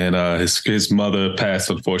Langhorne, and his mother passed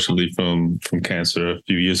unfortunately from cancer a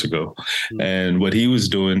few years ago. Mm-hmm. And what he was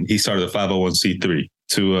doing, he started a 501c3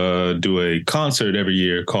 to do a concert every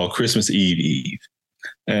year called Christmas Eve,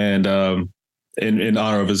 and in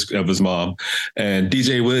honor of his mom. And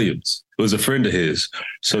DJ Williams was a friend of his.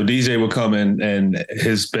 So DJ would come in and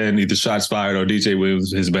his band, either Shots Fired or DJ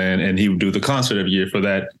Williams, his band, and he would do the concert every year for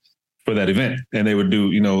that event. And they would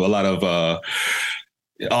do, you know, a lot of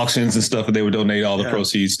auctions and stuff, and they would donate all the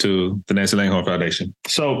proceeds to the Nancy Langhorne Foundation.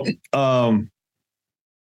 So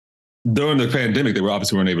during the pandemic, they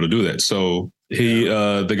weren't able to do that. So he,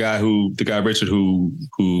 the guy Richard who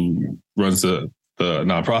runs the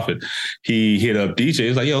nonprofit, he hit up DJ.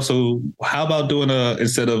 He's like, yo, so how about doing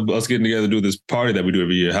instead of us getting together to do this party that we do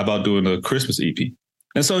every year, how about doing a Christmas EP?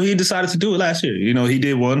 And so he decided to do it last year. You know, he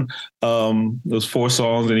did one. It was 4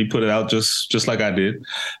 songs, and he put it out just like I did.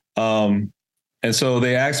 And so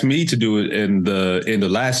they asked me to do it in the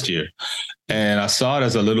last year. And I saw it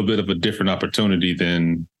as a little bit of a different opportunity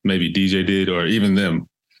than maybe DJ did, or even them,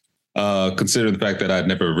 considering the fact that I'd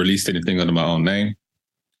never released anything under my own name.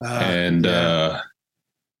 And a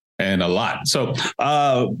lot. So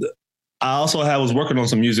I also was working on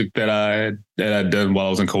some music that I'd done while I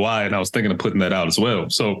was in Kauai, and I was thinking of putting that out as well.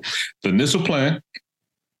 So the initial plan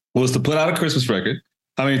was to put out a Christmas record.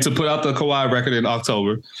 I mean, to put out the Kauai record in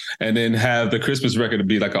October, and then have the Christmas record to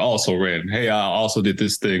be like an also ran. Hey, I also did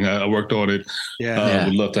this thing. I worked on it.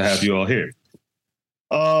 Would love to have you all here.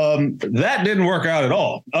 That didn't work out at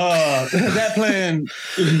all. That plan,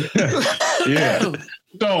 yeah.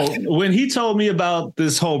 So when he told me about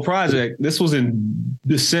this whole project, this was in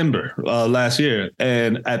December last year.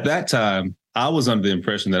 And at that time, I was under the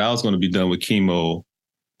impression that I was going to be done with chemo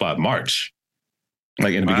by March.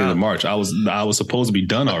 Like in the beginning of March. I was supposed to be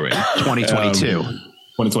done already. 2022.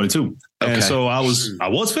 2022. Okay. And so I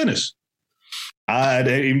was finished. I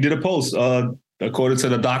even did a post. According to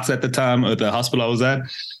the docs at the time at the hospital I was at,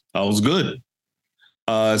 I was good.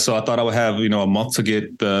 So I thought I would have, a month to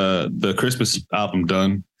get the Christmas album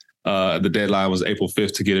done. The deadline was April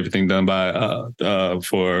 5th to get everything done by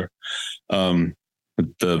for the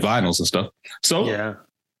vinyls and stuff. So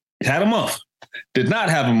had a month. Did not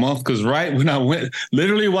have a month because right when I went,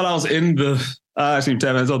 literally while I was in I actually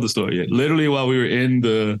haven't told the story yet. Literally while we were in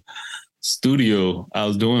the studio, I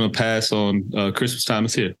was doing a pass on Christmas Time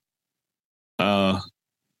Is Here. The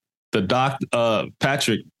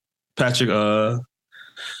Patrick,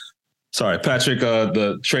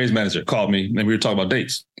 the trades manager called me and we were talking about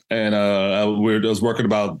dates. And I was working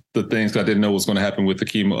about the things that I didn't know what was going to happen with the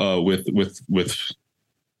chemo, with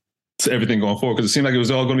everything going forward, because it seemed like it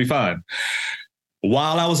was all going to be fine.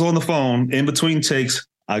 While I was on the phone, in between takes,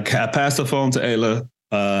 I passed the phone to Ayla,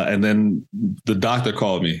 and then the doctor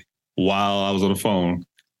called me while I was on the phone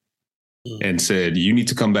and said, you need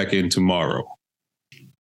to come back in tomorrow.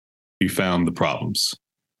 You found the problems.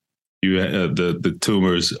 The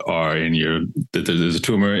tumors are there's a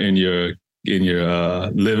tumor in your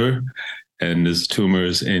liver, and there's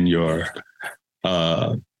tumors in your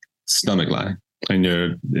stomach line, in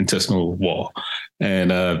your intestinal wall.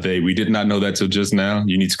 And we did not know that till just now.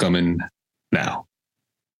 You need to come in now.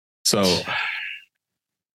 So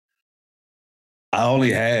I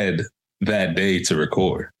only had that day to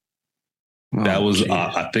record. That was,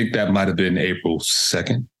 I think that might have been April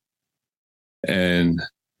 2nd. And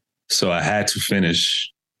so I had to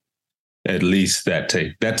finish at least that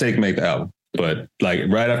take. That take made the album. But like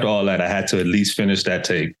right after all that, I had to at least finish that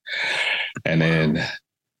take and then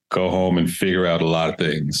go home and figure out a lot of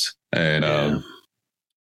things. And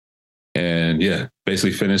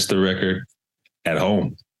basically finish the record at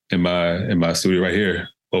home in my studio right here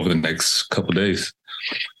over the next couple of days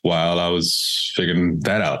while I was figuring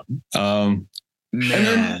that out.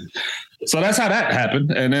 So that's how that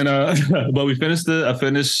happened. And then, but I finished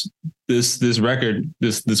this record,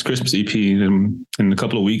 this Christmas EP in a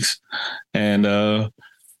couple of weeks. And the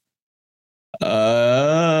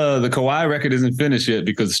Kauai record isn't finished yet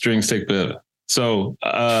because the strings take forever. So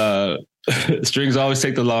strings always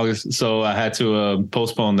take the longest. So I had to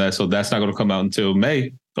postpone that. So that's not going to come out until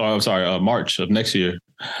March of next year.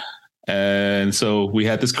 And so we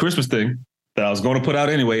had this Christmas thing that I was going to put out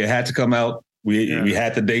anyway. It had to come out. We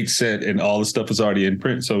had the date set and all the stuff was already in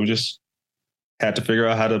print. So we just had to figure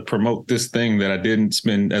out how to promote this thing that I didn't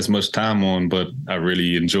spend as much time on, but I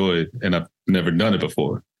really enjoyed, and I've never done it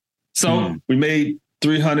before. So we made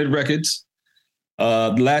 300 records.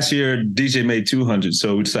 Last year, DJ made 200.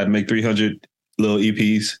 So we decided to make 300 little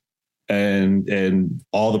EPs, and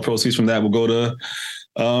all the proceeds from that will go to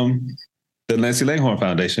the Nancy Langhorne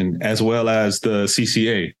Foundation, as well as the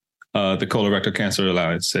CCA, the Colorectal Cancer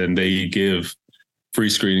Alliance, and they give free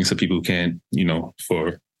screenings to people who can't,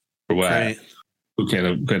 for who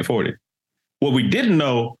can't afford it. What we didn't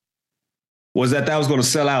know was that was going to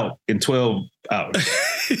sell out in 12 hours.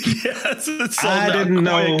 I didn't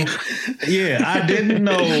know. I didn't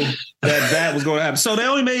know that was going to happen. So they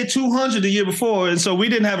only made 200 the year before, and so we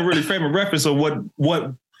didn't have a really frame of reference on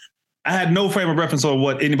what. I had no frame of reference on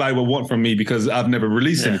what anybody would want from me because I've never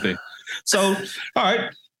released anything. So, all right.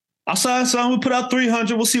 I saw a song, we put out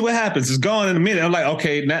 300, we'll see what happens. It's gone in a minute. I'm like,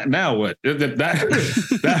 okay, now what? The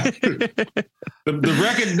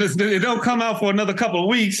record, it don't come out for another couple of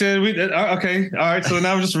weeks. And okay, all right, so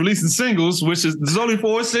now we're just releasing singles, there's only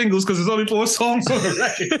 4 singles because there's only 4 songs on the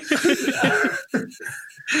record.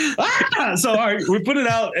 So, all right, we put it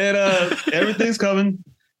out and everything's coming.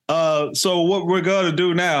 So what we're going to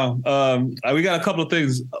do now, we got a couple of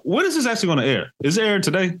things. When is this actually going to air? Is it airing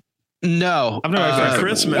today? No, I've never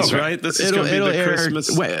Christmas, right? This is going to be the Christmas.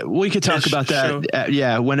 We could talk about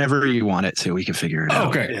that. Whenever you want it to, we can figure it out.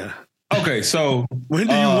 Okay. Yeah. Okay. So when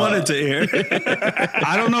do you want it to air?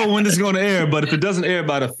 I don't know when it's going to air, but if it doesn't air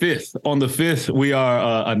by the 5th, on the 5th, we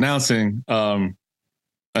are announcing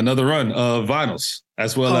another run of vinyls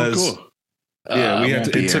as well as. Cool. Yeah,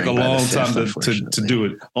 it took a long time to do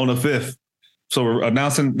it on the 5th. So we're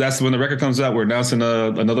announcing, that's when the record comes out. We're announcing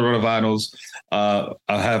another run of vinyls. I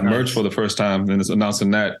have merch for the first time, and it's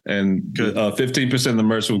announcing that. And 15% of the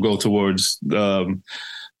merch will go towards the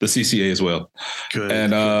CCA as well. Good.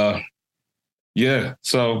 And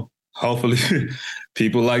so hopefully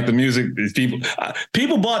people like the music.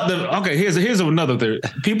 People bought here's another thing.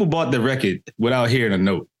 People bought the record without hearing a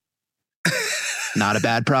note. Not a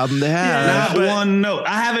bad problem to have. Not one note.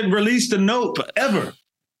 I haven't released a note ever.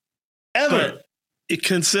 But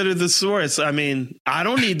consider the source. I mean, I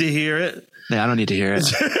don't need to hear it. Yeah, I don't need to hear it.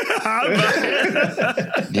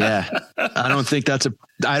 Yeah, I don't think that's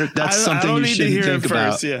something you should think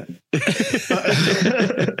about. Yeah.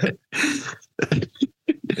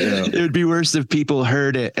 It would be worse if people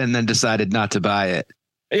heard it and then decided not to buy it.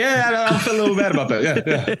 Yeah, I feel a little bad about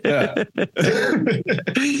that. Yeah.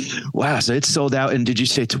 Wow, so it's sold out in, did you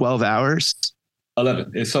say 12 hours?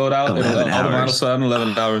 11. It sold out. 11 hours. Sold out in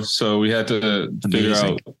 11 hours. So we had to figure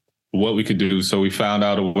out what we could do. So we found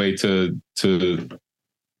out a way to do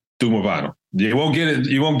more vinyl. You won't get it.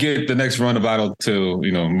 You won't get the next run of vinyl till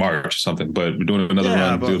March or something. But we're doing another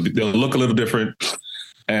run. They'll look a little different,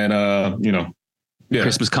 and yeah.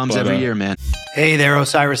 Christmas comes every year, man. Hey there,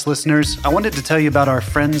 Osiris listeners. I wanted to tell you about our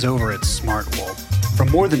friends over at Smartwool. For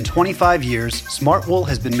more than 25 years, Smartwool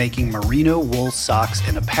has been making merino wool socks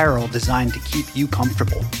and apparel designed to keep you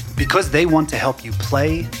comfortable. Because they want to help you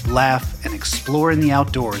play, laugh, and explore in the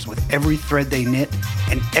outdoors with every thread they knit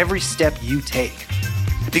and every step you take.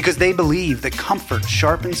 Because they believe that comfort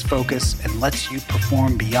sharpens focus and lets you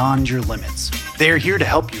perform beyond your limits. They are here to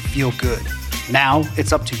help you feel good. Now,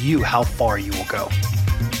 it's up to you how far you will go.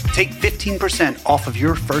 Take 15% off of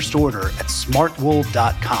your first order at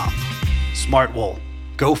smartwool.com. Smartwool.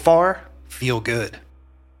 Go far, feel good.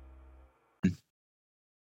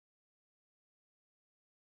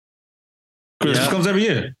 Christmas comes every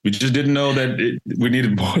year. We just didn't know that we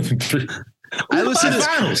needed more than 3. I listen to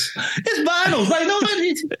vinyls. It's vinyls. Like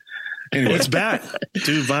nobody. Anyway, it's back,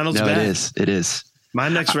 dude. Vinyl's back. It is. My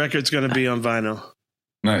next record's going to be on vinyl.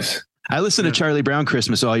 Nice. I listen to Charlie Brown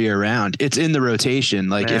Christmas all year round. It's in the rotation.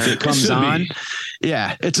 Like if it comes on,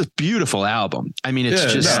 it's a beautiful album. I mean,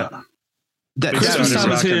 it's just that Christmas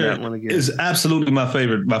Time Is Here is absolutely my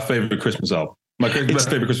favorite Christmas album. My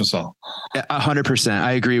favorite Christmas song. 100%.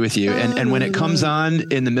 I agree with you. And when it comes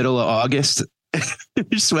on in the middle of August,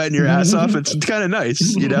 you're sweating your ass off. It's kind of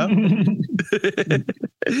nice,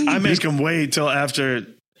 I make them wait till after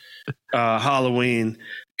Halloween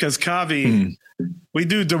because Kavi. We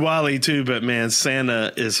do Diwali too, but man,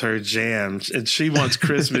 Santa is her jam, and she wants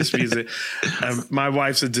Christmas music. My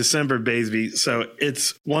wife's a December baby, so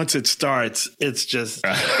once it starts, it's just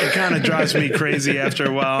it kind of drives me crazy after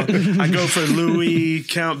a while. I go for Louis,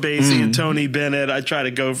 Count Basie, and Tony Bennett. I try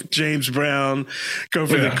to go for James Brown, go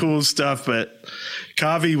for the cool stuff, but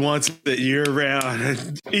Kavi wants it year round.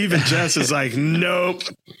 And even Jess is like, nope,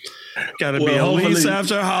 got to be at least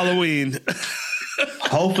after Halloween.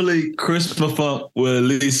 Hopefully, Christmas Funk will at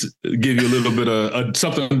least give you a little bit of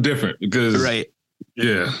something different because, I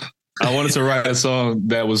wanted to write a song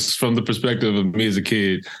that was from the perspective of me as a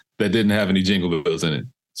kid that didn't have any jingle bells in it.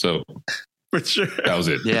 So, for sure, that was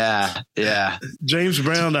it. Yeah. James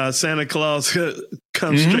Brown, Santa Claus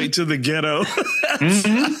comes straight to the ghetto.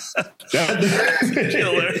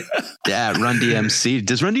 Killer. Yeah, Run DMC.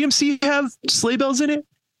 Does Run DMC have sleigh bells in it?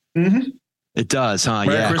 Mm-hmm. It does, huh?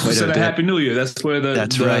 Merry Christmas and a Happy New Year. That's where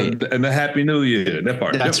right. And the Happy New Year. That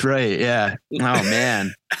part. That's right. Yeah. Oh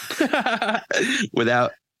man.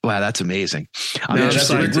 Wow, that's amazing. That's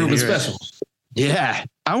a Rick Rubin special. Yeah,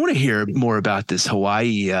 I want to hear more about this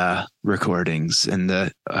Hawaii recordings and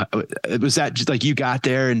was that just like you got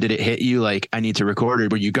there and did it hit you like I need to record, or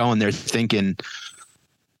were you going there thinking?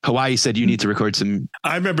 Hawaii said you need to record some.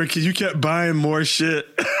 I remember because you kept buying more shit.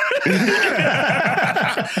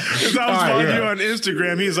 Because I was following you on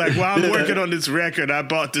Instagram. He's like, "While I'm working on this record, I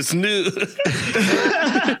bought this new." All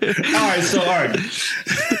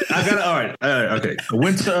right. Okay.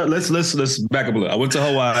 Let's back up a little. I went to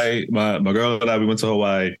Hawaii. My girl and I, we went to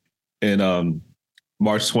Hawaii in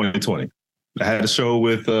March 2020. I had a show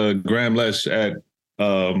with Graham Lesh at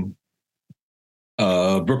Brooklyn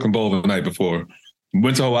Bowl the night before.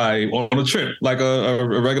 Went to Hawaii on a trip, like a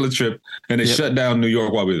regular trip, and they shut down New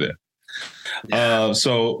York while we were there. Yeah.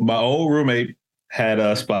 So my old roommate had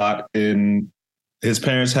a spot his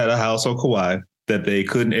parents had a house on Kauai that they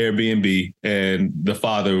couldn't Airbnb, and the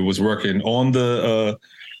father was working on the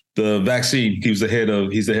vaccine. He's the head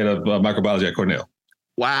of microbiology at Cornell.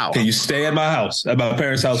 Wow. Can you stay at my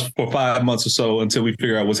parents' house for 5 months or so until we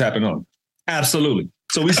figure out what's happening on? Absolutely.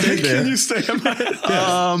 So we stayed there. Can you stay at my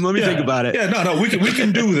house? Let me think about it. Yeah, no, we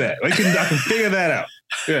can do that. I can figure that out.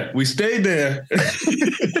 Yeah, we stayed there.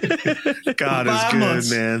 God is good,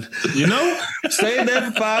 months. Man. Stayed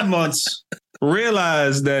there for 5 months.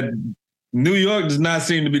 Realized that New York does not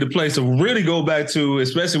seem to be the place to really go back to,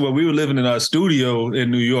 especially when we were living in our studio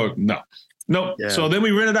in New York. No. Yeah. So then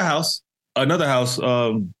we rented another house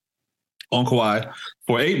on Kauai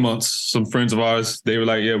for 8 months. Some friends of ours, they were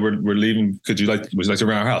like, "Yeah, we're leaving. Would you like to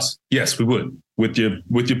rent our house?" Yes, we would. With your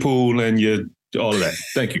pool and your all of that.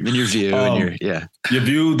 Thank you. And your view and your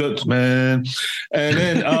view, man.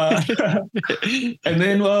 And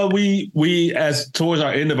then we as towards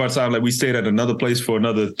our end of our time, like we stayed at another place for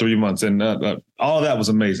another 3 months, and all that was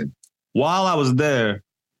amazing. While I was there,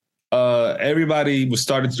 everybody was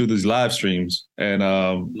starting to do these live streams and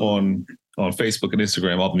on Facebook and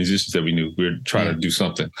Instagram, all the musicians that we knew, we were trying to do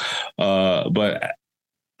something. But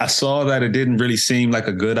I saw that it didn't really seem like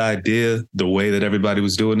a good idea, the way that everybody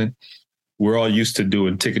was doing it. We're all used to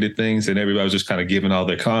doing ticketed things, and everybody was just kind of giving all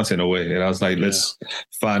their content away. And I was like, let's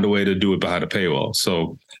find a way to do it behind a paywall.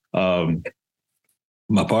 So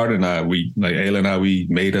my partner and I, Ayla and I, we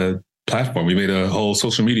made a platform. We made a whole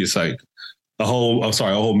social media site, a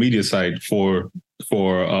whole media site for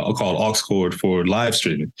called AuxCord for live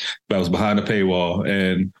streaming. That was behind the paywall,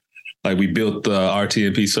 and like we built the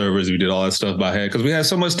RTMP servers. We did all that stuff by hand because we had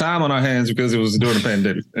so much time on our hands because it was during the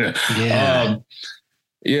pandemic.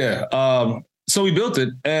 So we built it,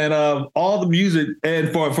 and all the music,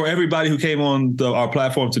 and for everybody who came on our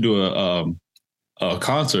platform to do a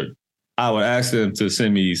concert, I would ask them to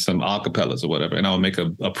send me some acapellas or whatever, and I would make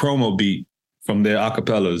a promo beat from their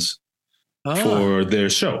acapellas for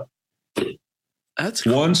their show. That's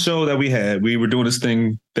cool. One show that we were doing this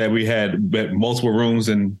thing that we had multiple rooms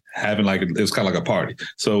and having it was kind of like a party.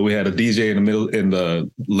 So we had a DJ in the middle in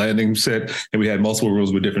the landing set, and we had multiple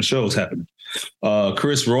rooms with different shows happening.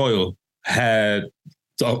 Chris Royal had,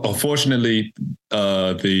 unfortunately,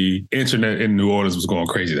 the internet in New Orleans was going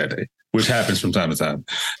crazy that day, which happens from time to time.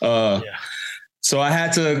 So I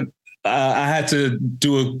had to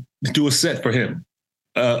do a set for him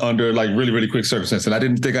under like really, really quick circumstances. And I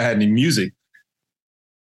didn't think I had any music,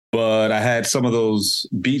 but I had some of those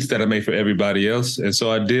beats that I made for everybody else. And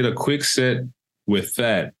so I did a quick set with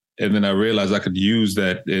that. And then I realized I could use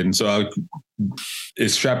that. And so I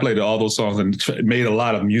extrapolated all those songs and made a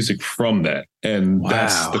lot of music from that. And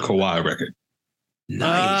that's the Kauai record.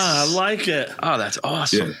 Nice. I like it. Oh, that's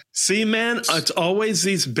awesome. Yeah. See, man, it's always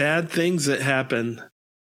these bad things that happen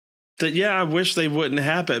that, I wish they wouldn't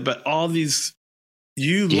happen. But all these,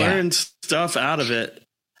 you learn stuff out of it.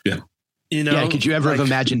 Yeah. Could you ever have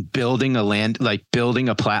imagined building building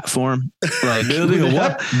a platform? Like building a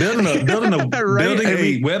what? Building a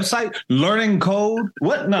website? Learning code?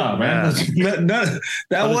 What? No, man. That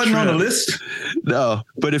wasn't on the list. No,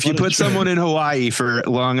 but if you put someone in Hawaii for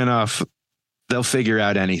long enough, they'll figure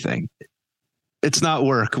out anything. It's not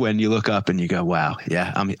work when you look up and you go, "Wow,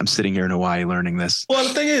 I'm sitting here in Hawaii learning this." Well,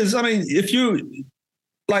 the thing is, I mean, if you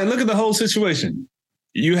look at the whole situation,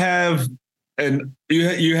 you have an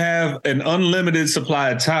unlimited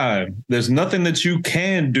supply of time. There's nothing that you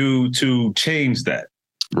can do to change that.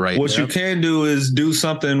 Right. What you can do is do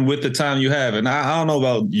something with the time you have. And I don't know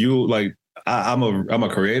about you. Like I'm a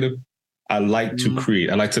creative. I like to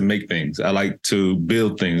create. I like to make things. I like to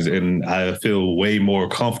build things, and I feel way more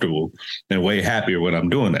comfortable and way happier when I'm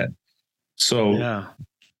doing that. So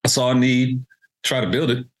I saw a need, try to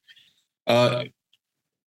build it.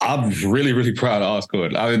 I'm really, really proud of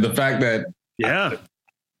AuxCord. I mean, the fact that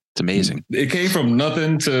it's amazing. It came from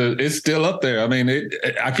nothing to it's still up there. I mean,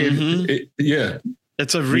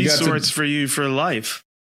 it's a resource for you for life.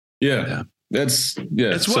 Yeah. That's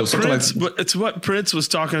It's what Prince was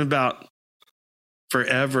talking about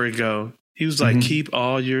forever ago. He was like, keep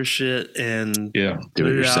all your shit and do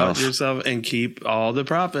it yourself and keep all the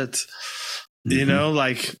profits. You know,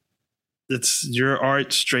 like It's your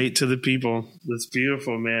art straight to the people. That's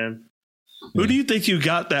beautiful, man. Who do you think you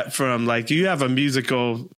got that from? Like, you have a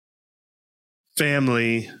musical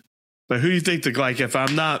family, but who do you think like if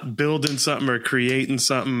I'm not building something or creating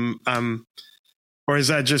something, or is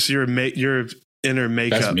that just your inner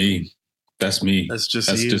makeup? That's me. That's me. That's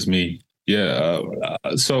just me. Yeah.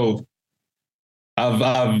 So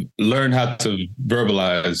I've learned how to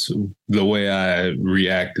verbalize the way I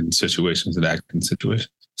react in situations and act in situations.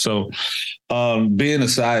 So being a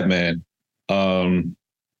sideman,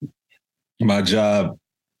 my job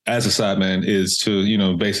as a sideman is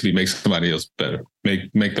to, basically make somebody else better,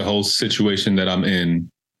 make the whole situation that I'm in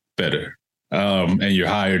better. And you're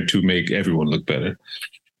hired to make everyone look better.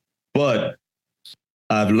 But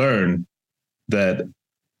I've learned that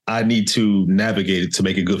I need to navigate it to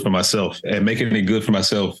make it good for myself. And making it good for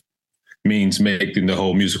myself means making the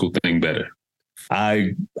whole musical thing better.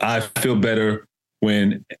 I feel better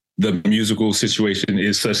when the musical situation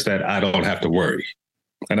is such that I don't have to worry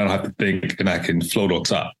and I don't have to think, and I can float on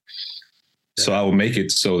top. So I will make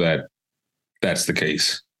it so that that's the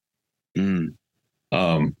case.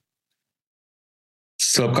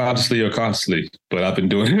 Subconsciously or consciously, but I've been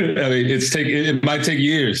doing it. I mean, it might take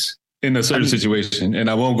years in a certain situation, and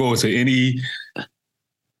I won't go into any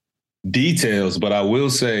details, but I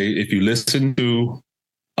will say, if you listen to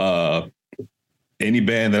any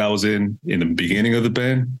band that I was in the beginning of the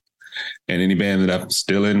band and any band that I'm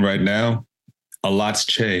still in right now, a lot's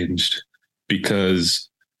changed because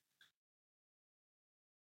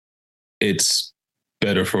it's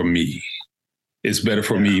better for me. It's better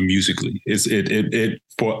for me musically.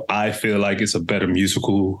 I feel like it's a better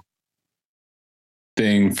musical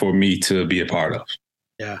thing for me to be a part of.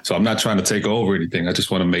 Yeah. So I'm not trying to take over anything. I just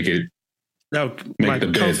want to make the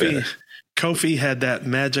band better. Kofi had that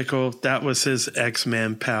magical, that was his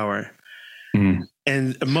X-Man power. Mm.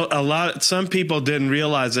 And some people didn't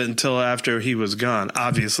realize it until after he was gone.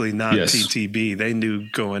 Obviously not TTB. They knew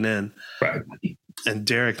going in. Right. And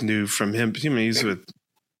Derek knew from him. He was with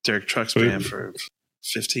Derek Trucks band for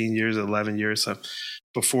 15 years, 11 years, so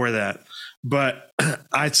before that. But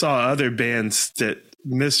I saw other bands that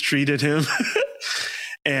mistreated him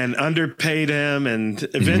and underpaid him and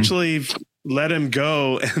eventually let him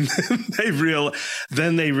go. And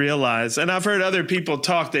then they realized, and I've heard other people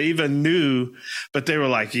talk, they even knew, but they were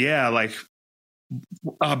like, the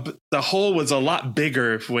hole was a lot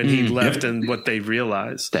bigger when he left than what they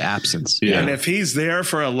realized. The absence. Yeah. And if he's there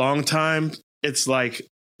for a long time, it's like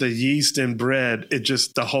the yeast and bread. It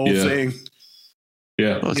just, the whole thing.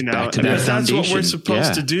 Yeah. Well, that's what we're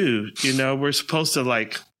supposed to do. We're supposed to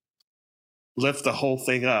like lift the whole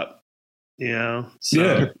thing up, So.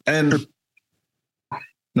 Yeah. And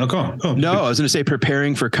no, go on. No, I was going to say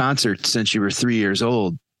preparing for concerts since you were 3 years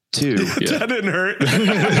old too. That didn't hurt.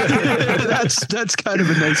 that's kind of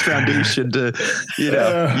a nice foundation to,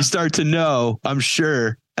 you start to know, I'm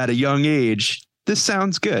sure at a young age, this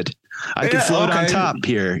sounds good. I can float on top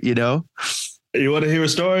here, You want to hear a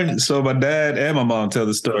story? So my dad and my mom tell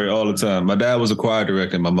the story all the time. My dad was a choir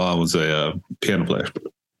director and my mom was a piano player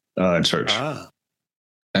in church.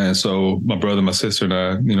 And so my brother, my sister and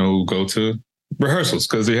I, go to rehearsals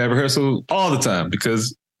because they have rehearsal all the time.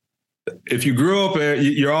 Because if you grew up there,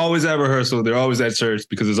 you're always at rehearsal. They're always at church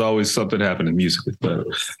because there's always something happening musically. But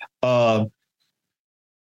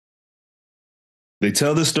they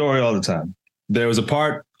tell this story all the time. There was a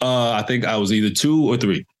part, I think I was either 2 or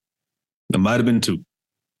 3. It might have been 2.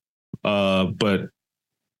 But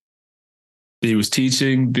he was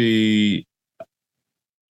teaching the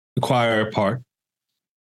choir part,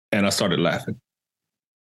 and I started laughing.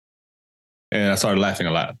 And I started laughing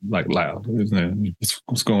a lot, like loud.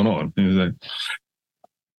 What's going on? He was like,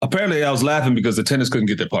 apparently I was laughing because the tenors couldn't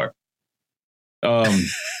get their part.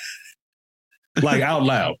 Like out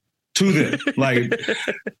loud to them, like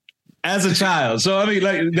as a child. So, I mean,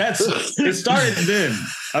 like it started then.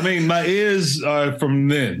 I mean, my ears are from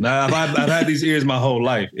then. I've had these ears my whole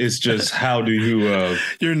life. It's just, how do you...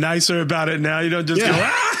 You're nicer about it now. You don't just go...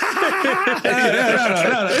 No.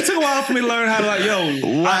 It took a while for me to learn how to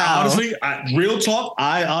honestly, real talk.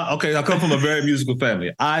 I come from a very musical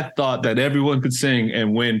family. I thought that everyone could sing,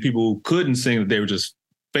 and when people couldn't sing, that they were just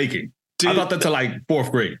faking. Dude, I thought that till like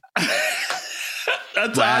 4th grade.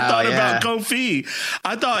 That's how I thought about Kofi.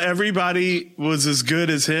 I thought everybody was as good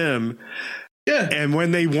as him. Yeah. And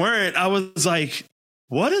when they weren't, I was like,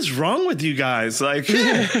 what is wrong with you guys? Like,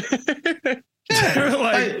 they were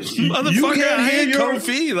like, motherfucker, I ain't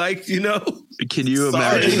Kofi. Like, Can you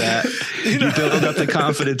imagine that? You build up the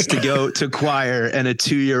confidence to go to choir, and a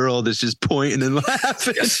 2-year-old is just pointing and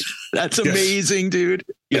laughing. Yes. That's amazing, dude.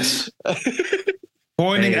 Yes.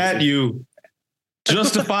 pointing at you,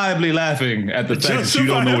 justifiably laughing at the fact that you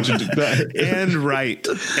don't know what you're doing. And right.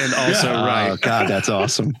 And also right. Oh, God, that's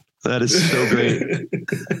awesome. That is so great.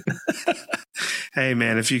 Hey,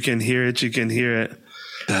 man, if you can hear it, you can hear it.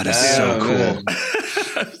 That is so cool.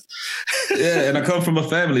 Yeah, and I come from a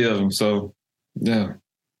family of them, so yeah.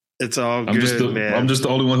 It's all I'm good, man. I'm just the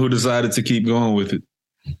only one who decided to keep going with it.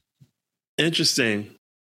 Interesting.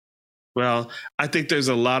 Well, I think there's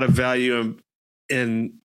a lot of value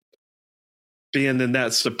in being in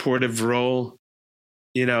that supportive role.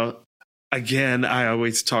 You know, again, I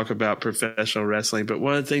always talk about professional wrestling, but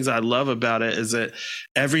one of the things I love about it is that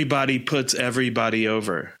everybody puts everybody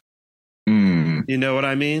over. You know what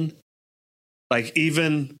I mean? Like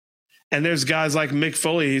even, and there's guys like Mick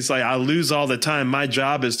Foley, he's like, I lose all the time. My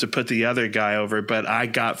job is to put the other guy over, but I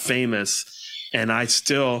got famous. And I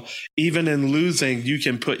still, even in losing, you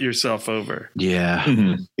can put yourself over. Yeah.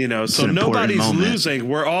 You know, It's so an important nobody's moment. losing.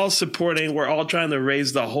 We're all supporting. We're all trying to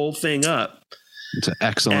raise the whole thing up. It's an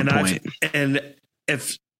excellent point. And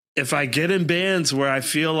if I get in bands where I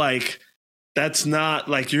feel like that's not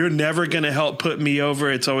like, you're never going to help put me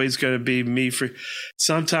over, it's always going to be me for,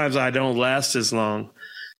 sometimes I don't last as long.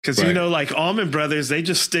 Because, you know, like Allman Brothers, they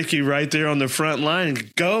just stick you right there on the front line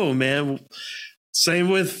and go, man. Same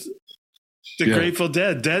with the Grateful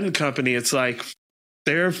Dead and Company. It's like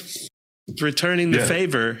they're returning the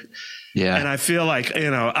favor. Yeah. And I feel like,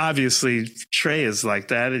 you know, obviously Trey is like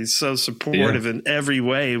that. He's so supportive in every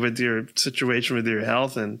way with your situation, with your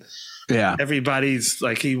health. And everybody's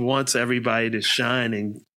like, he wants everybody to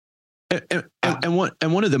shine. And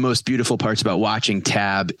one of the most beautiful parts about watching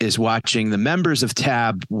Tab is watching the members of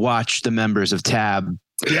Tab watch the members of Tab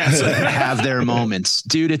have their moments.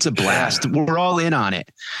 Dude, it's a blast. We're all in on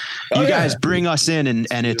it. You guys bring us in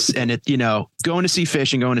and it, you know, going to see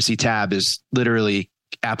Fish and going to see Tab is literally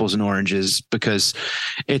apples and oranges, because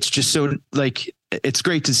it's just so, like, it's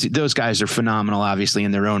great to see. Those guys are phenomenal, obviously,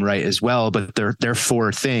 in their own right as well, but their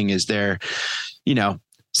core thing is their, you know,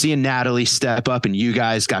 seeing Natalie step up and you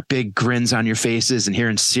guys got big grins on your faces and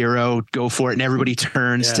hearing Ciro go for it and everybody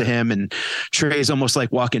turns to him and Trey's almost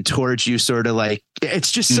like walking towards you, sort of like,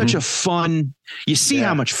 it's just such a fun, you see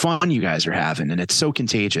how much fun you guys are having and it's so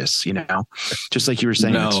contagious, you know, just like you were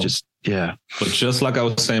saying, it's just, But just like I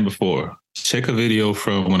was saying before, check a video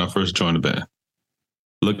from when I first joined the band.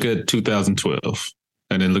 Look at 2012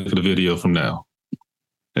 and then look at the video from now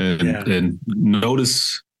and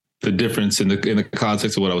notice the difference in the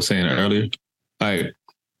context of what I was saying earlier. Like,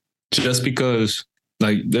 just because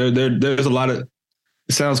like there's a lot of,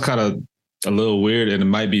 it sounds kind of a little weird and it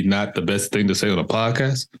might be not the best thing to say on a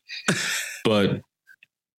podcast, but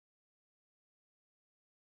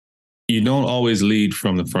you don't always lead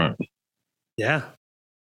from the front. Yeah.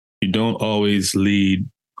 You don't always lead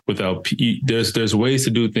without, there's ways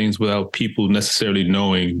to do things without people necessarily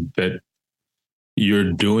knowing that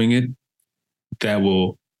you're doing it that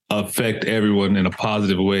will affect everyone in a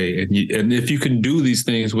positive way. And if you can do these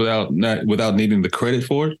things without needing the credit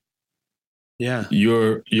for it,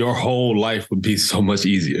 your whole life would be so much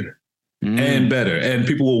easier and better. And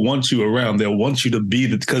people will want you around. They'll want you to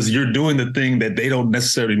be because you're doing the thing that they don't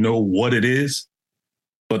necessarily know what it is,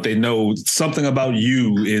 but they know something about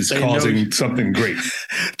you is causing something great.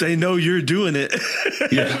 They know you're doing it.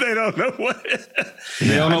 Yeah. They don't know what.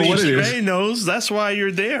 They don't know what it is. Trey knows. That's why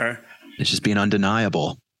you're there. It's just being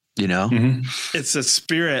undeniable, you know? It's a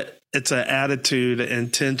spirit. It's an attitude,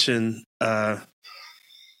 intention,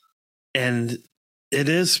 and it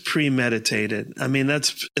is premeditated. I mean,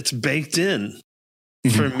 it's baked in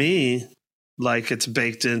for me. Like it's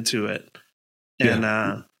baked into it,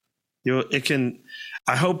 and it can.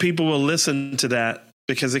 I hope people will listen to that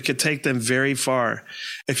because it could take them very far.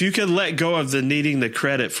 If you can let go of the needing the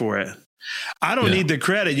credit for it. I don't need the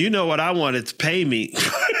credit. You know what I want? It's pay me.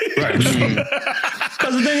 Right.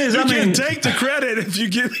 Because the thing is, you can take the credit if you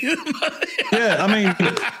give me the money. Yeah, I mean,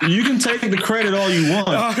 you can take the credit all you want.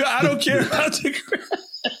 I don't care about the credit.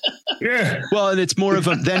 Yeah. Well, and it's more of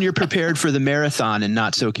a, then you're prepared for the marathon and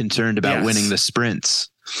not so concerned about winning the sprints.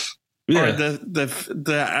 Yeah. Or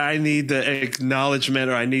the I need the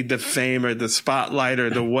acknowledgement or I need the fame or the spotlight or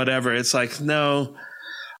the whatever. It's like, no,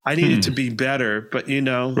 I need it to be better, but you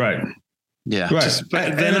know. Right. Yeah. Right.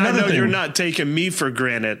 But then I know you're not taking me for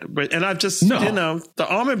granted. And I've just, you know, the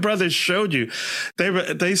Allman Brothers showed you.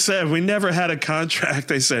 They said, we never had a contract.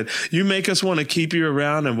 They said, you make us want to keep you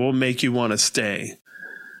around and we'll make you want to stay.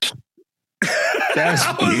 That's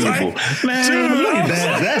beautiful. Like, man, dude, look at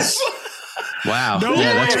that. That's wow. No,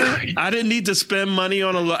 that's great. I didn't need to spend money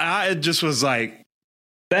on it just was like,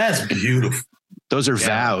 that's beautiful. Those are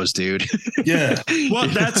vows, dude. Yeah. Well,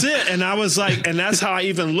 that's it. And I was like, and that's how I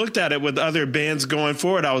even looked at it with other bands going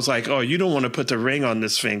forward. I was like, oh, you don't want to put the ring on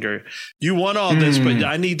this finger. You want all this, but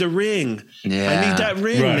I need the ring. Yeah. I need that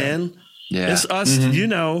ring, man. Yeah. It's us, you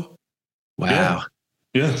know. Wow.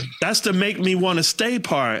 Yeah. That's the make me want to stay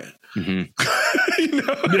part. Mm-hmm. You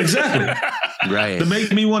know? Exactly. Right. To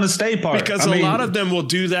make me want to stay part. Because a lot of them will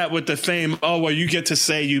do that with the fame. Oh, well, you get to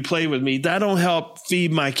say you play with me. That don't help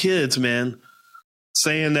feed my kids, man.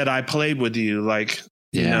 Saying that I played with you, like,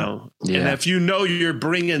 you know. Yeah. And if you know you're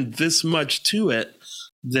bringing this much to it,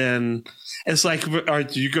 then it's like, are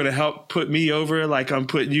you going to help put me over like I'm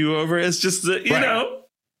putting you over? It's just, you know.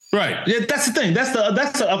 Right. Yeah, that's the thing. That's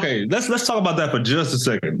the okay. Let's talk about that for just a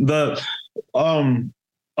second.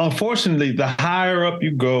 Unfortunately, the higher up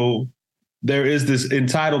you go, there is this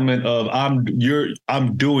entitlement of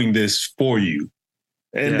I'm doing this for you.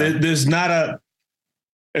 And there's not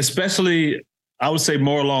especially I would say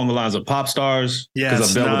more along the lines of pop stars. Yes,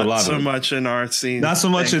 I've dealt not with a lot so of them. much in our scene. Not so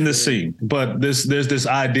much in this scene, but there's this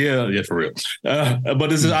idea, for real. But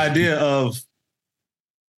there's this idea of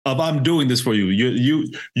I'm doing this for you.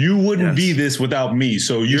 You wouldn't be this without me.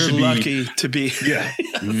 So you're should be lucky to be. Yeah.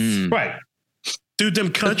 Right. Dude,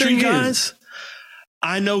 them country guys,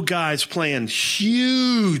 I know guys playing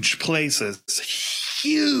huge places,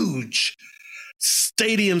 huge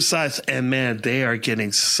stadium size, and man, they are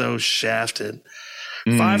getting so shafted.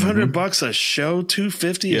 $500 a show,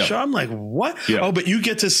 $250 a show. I'm like, what? Yeah. Oh, but you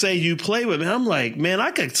get to say you play with me. I'm like, man, I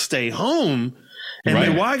could stay home. And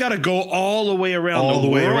then why I got to go all the way around the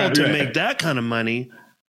world to make that kind of money?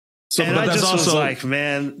 So, and I just was like,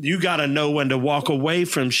 man, you got to know when to walk away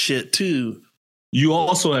from shit too. You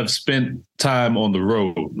also have spent time on the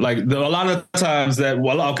road. Like a lot of times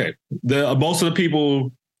most of the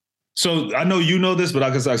people. So I know you know this, but I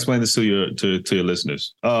guess I explain this to your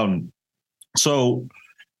listeners. So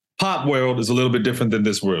pop world is a little bit different than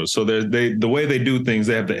this world. So the way they do things,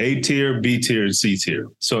 they have the A tier, B tier, and C tier.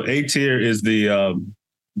 So A tier is the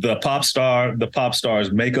pop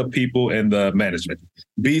star's makeup people and the management.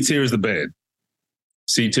 B tier is the band.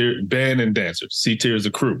 C tier, band and dancers. C tier is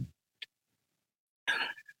the crew.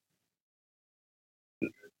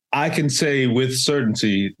 I can say with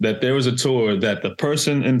certainty that there was a tour that the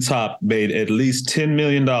person in top made at least $10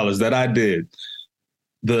 million that I did.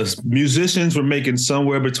 The musicians were making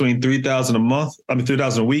somewhere between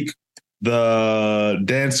 $3,000 a week. The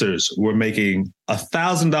dancers were making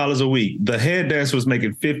 $1,000 a week. The head dancer was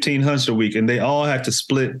making $1,500 a week, and they all had to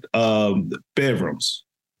split bedrooms.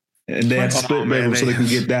 And they had to split bedrooms so they can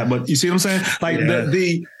get that. But you see what I'm saying? Like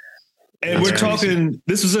and we're talking.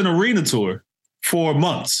 This was an arena tour. 4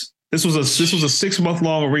 months. This was a 6-month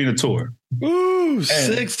long arena tour. Ooh,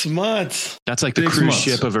 6 months. That's like the cruise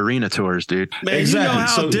ship of arena tours, dude. Man, exactly. You know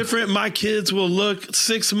how different my kids will look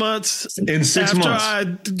 6 months in 6 months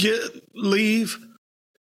after I leave.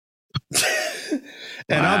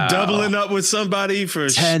 And I'm doubling up with somebody for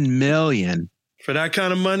 $10 million for that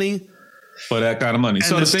kind of money. For that kind of money. And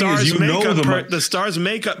so the thing is, the star's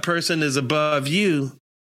makeup person is above you.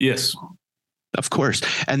 Yes. Of course.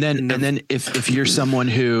 And then if you're someone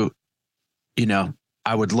who,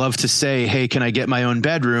 I would love to say, hey, can I get my own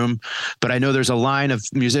bedroom? But I know there's a line of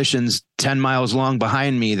musicians 10 miles long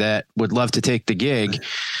behind me that would love to take the gig.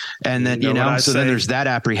 And then, then there's that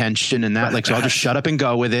apprehension and that, so I'll just shut up and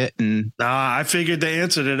go with it. And I figured the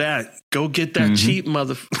answer to that. Go get that cheap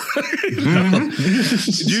motherfucker.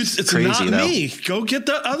 It's crazy, not me. Go get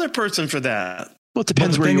the other person for that. Well, it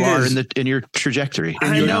depends where you are in your trajectory.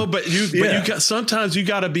 I know, but sometimes you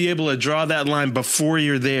got to be able to draw that line before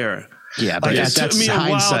you're there. Yeah, but that's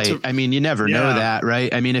hindsight. I mean, you never know that,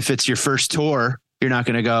 right? I mean, if it's your first tour, you're not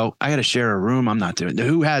going to go, I got to share a room. I'm not doing it.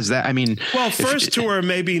 Who has that? I mean, first tour,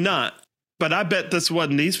 maybe not, but I bet this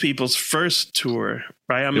wasn't these people's first tour,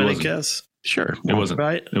 right? I'm going to guess. Sure. It wasn't.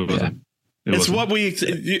 Right? It wasn't. It's what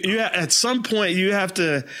you at some point you have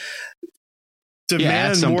to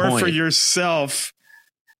demand more for yourself.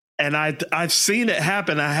 And I've seen it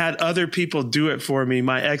happen. I had other people do it for me.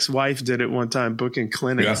 My ex-wife did it one time, booking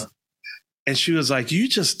clinics. Yeah. And she was like, you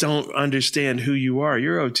just don't understand who you are.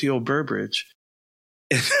 You're Oteil Burbridge.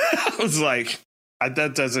 And I was like, I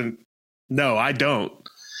don't.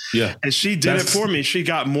 Yeah. And she did it for me. She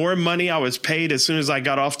got more money. I was paid as soon as I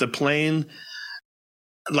got off the plane.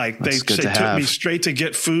 Like they took me straight to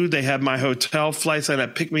get food. They had my hotel flights and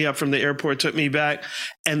that picked me up from the airport, took me back.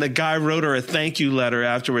 And the guy wrote her a thank you letter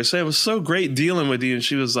afterwards. Saying it was so great dealing with you. And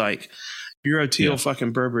she was like, you're Oteil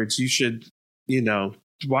fucking Burbridge. You should,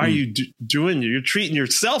 why are you you're treating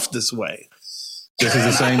yourself this way?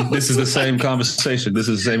 This is the same conversation. This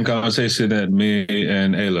is the same conversation that me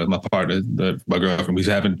and Ayla, my partner, my girlfriend, we've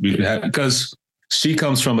had because she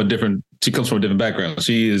comes from a different background.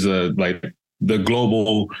 She is like the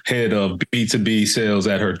global head of B2B sales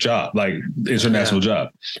at her job, like international job.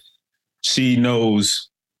 She knows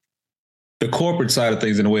the corporate side of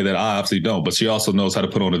things in a way that I obviously don't, but she also knows how to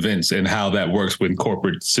put on events and how that works with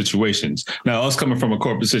corporate situations. Now, us coming from a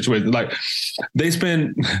corporate situation, like they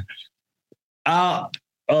spend,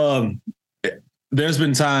 there's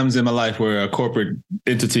been times in my life where a corporate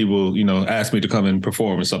entity will, ask me to come and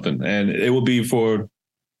perform or something. And it will be for,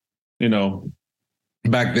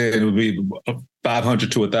 back then it would be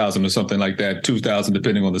 500 to 1,000 or something like that, 2,000,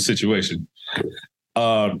 depending on the situation.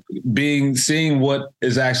 Seeing what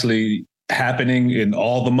is actually happening in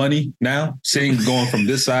all the money now, going from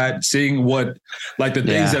this side, seeing what, like the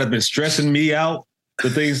things that have been stressing me out, the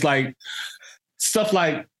things like stuff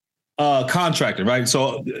like contracting, right?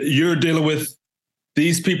 So you're dealing with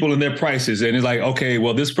these people and their prices, and it's like, okay,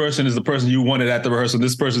 well, this person is the person you wanted at the rehearsal.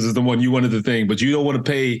 This person is the one you wanted the thing, but you don't want to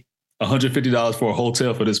pay $150 for a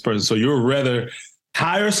hotel for this person. So you'd rather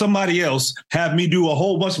hire somebody else, have me do a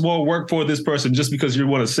whole bunch more work for this person just because you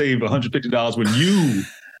want to save $150 when you,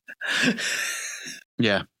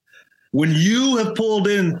 when you have pulled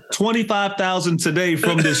in $25,000 today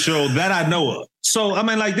from this show that I know of. So I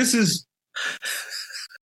mean, like, this is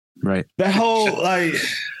right. That whole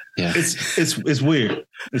it's weird.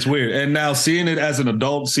 It's weird. And now seeing it as an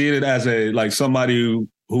adult, seeing it as somebody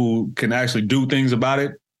who can actually do things about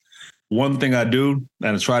it. One thing I do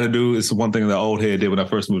and I try to do is one thing that old head did when I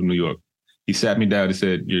first moved to New York. He sat me down. He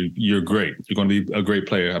said, "You're great. You're going to be a great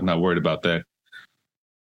player. I'm not worried about that.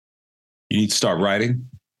 You need to start writing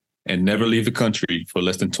and never leave the country for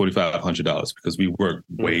less than $2,500 because we work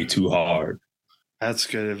way too hard." That's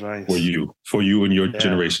good advice for you and your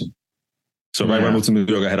generation. So right when I moved to New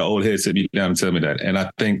York, I had an old head sit me down and tell me that, and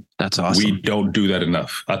I think that's awesome. We don't do that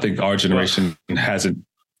enough. I think our generation hasn't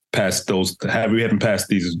passed those. We haven't passed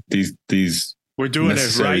these. We're doing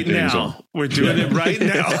it right now. We're doing it right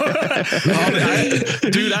now.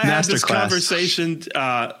 Dude, I had this conversation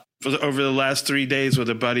over the last 3 days with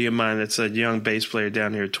a buddy of mine that's a young bass player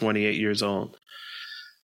down here, 28 years old.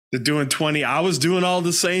 They're doing 20. I was doing all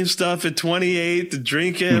the same stuff at 28, the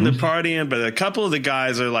drinking, the partying, but a couple of the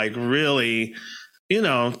guys are like really,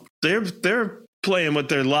 they're playing with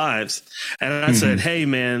their lives. And I said, "Hey,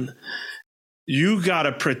 man, you got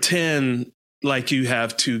to pretend like you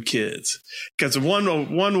have 2 kids." Because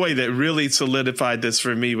one way that really solidified this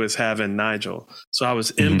for me was having Nigel. So I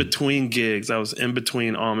was in between gigs. I was in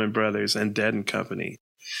between Allman Brothers and Dead and Company.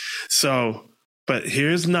 So, but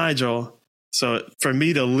here's Nigel. So for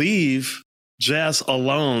me to leave Jess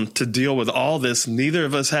alone to deal with all this, neither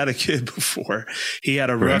of us had a kid before. He had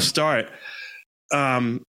a rough start.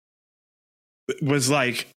 Was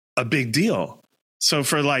like a big deal. So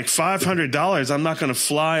for like $500, I'm not going to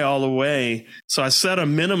fly all the way. So I set a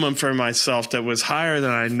minimum for myself that was higher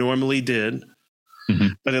than I normally did.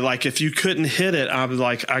 But if you couldn't hit it, I was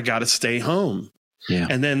like, I got to stay home. Yeah.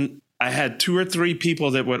 And then I had 2 or 3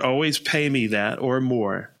 people that would always pay me that or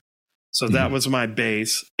more. So that was my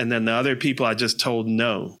base. And then the other people I just told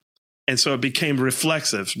no. And so it became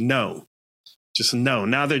reflexive. No, just no.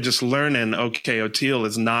 Now they're just learning, okay, Oteil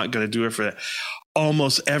is not going to do it for that.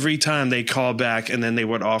 Almost every time they call back and then they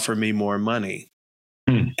would offer me more money.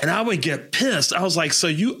 And I would get pissed. I was like, so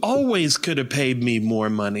you always could have paid me more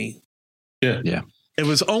money. Yeah. It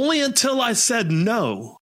was only until I said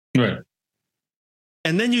no. Right.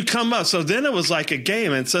 And then you come up. So then it was like a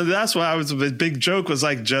game. And so that's why the big joke was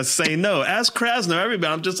like, just say no. Ask Krasno,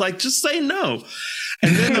 everybody. I'm just like, just say no.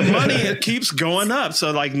 And then the money, it keeps going up. So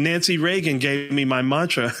like Nancy Reagan gave me my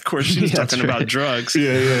mantra. Of course, she's talking about drugs.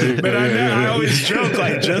 But I always joke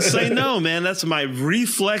like, just say no, man. That's my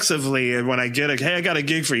reflexively. And when I get hey, I got a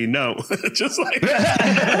gig for you. No, just like,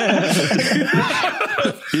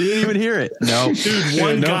 you didn't even hear it. No, dude,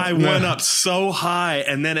 one guy went up so high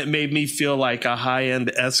and then it made me feel like a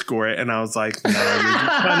high-end escort. And I was like, no, you're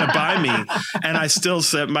just trying to buy me. And I still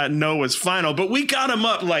said my no was final, but we got him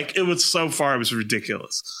up. Like it was so far, it was ridiculous.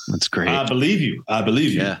 That's great. I believe you.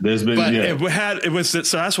 Yeah. There's been,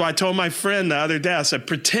 so that's why I told my friend the other day, I said,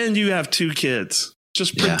 pretend you have 2 kids.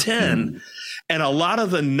 Just pretend. And a lot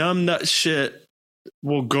of the numbnut shit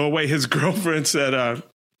will go away. His girlfriend said,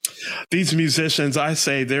 these musicians, I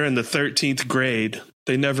say they're in the 13th grade.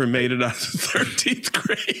 They never made it out of the 13th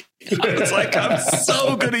grade. I was like, I'm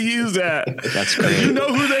so going to use that. That's great. You know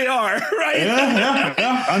who they are, right?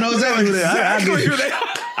 Yeah. I know exactly who they are.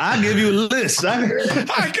 I'll give you a list.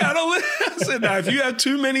 I got a list. And now, if you have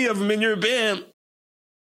too many of them in your band,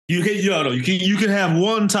 You can have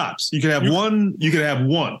one tops. You can have one. You can have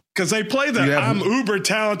one. Because they play that I'm uber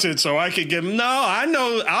talented, so I could give. No, I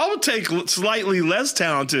know. I'll take slightly less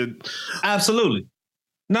talented. Absolutely.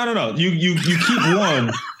 No. You keep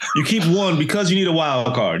one. You keep one because you need a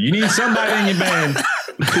wild card. You need somebody in your band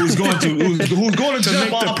who's going to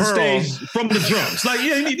jump off the stage from the drums. Like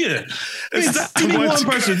you need one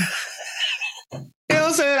person. You know what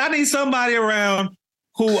I'm saying? I need somebody around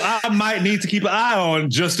who I might need to keep an eye on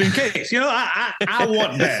just in case. You know, I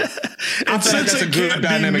want that. I feel like that's a good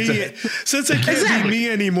dynamic. Since it can't be me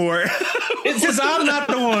anymore. It's just I'm not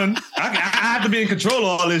the one. I have to be in control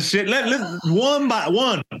of all this shit. Let one by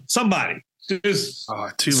one, somebody. Just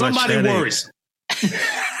somebody worries.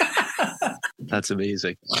 That's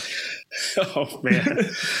amazing. Oh, man.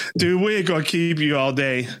 Dude, we ain't going to keep you all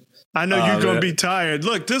day. I know you're going to be tired.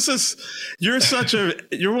 Look, you're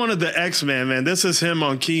one of the X-Men, man. This is him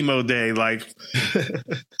on chemo day. Like,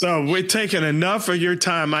 so we're taking enough of your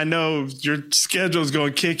time. I know your schedule's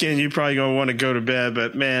going to kick in. You're probably going to want to go to bed,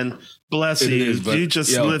 but man, bless you. You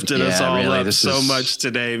just lifted us all really, up so much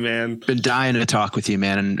today, man. Been dying to talk with you,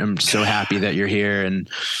 man. And I'm so happy that you're here. And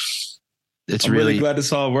I'm really glad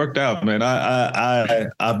this all worked out, man.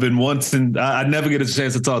 I've been wanting. I never get a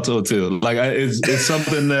chance to talk to Oteil. Like it's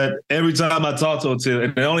something that every time I talk to Oteil,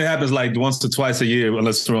 and it only happens like once or twice a year,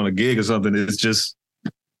 unless we're on a gig or something. It's just.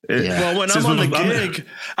 Well, when I'm on the gig,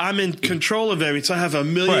 I'm in control of everything. So I have a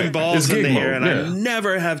million balls in the air, and I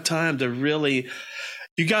never have time to really.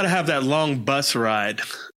 You got to have that long bus ride,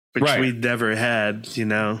 which we never had. You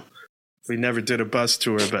know, we never did a bus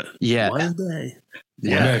tour, but one day.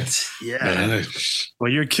 Yeah.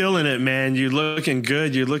 Well, you're killing it, man. You're looking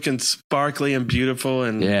good. You're looking sparkly and beautiful.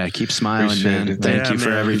 And keep smiling, man. Thank you for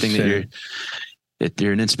everything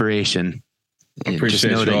you're an inspiration. Just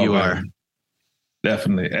know that you are.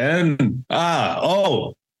 Definitely. And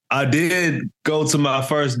I did go to my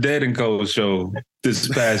first Dead & Co show this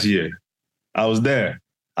past year. I was there.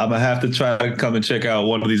 I'm gonna have to try to come and check out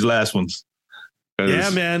one of these last ones. Yeah,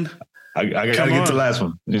 man. I gotta get to the last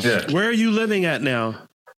one. Yeah. Where are you living at now?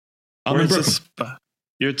 I'm in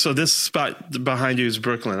Brooklyn. So this spot behind you is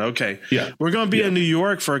Brooklyn. Okay. Yeah. We're going to be in New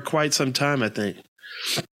York for quite some time, I think.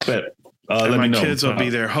 But and my kids will be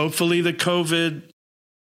there. Hopefully the COVID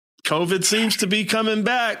seems to be coming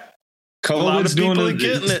back. A lot of people are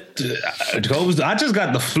getting it. I just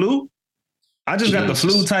got the flu. Got the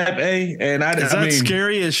flu type A. And is that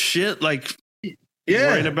scary as shit? Like,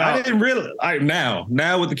 yeah, I didn't really. Now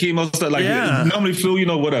with the chemo stuff, like normally flu,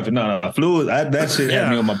 whatever. No, flu. That shit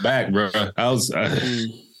had me on my back, bro. I was.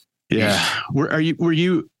 Were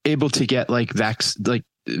you able to get like did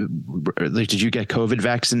you get COVID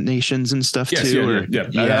vaccinations and stuff too?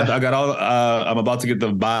 Yeah. I got all. I'm about to get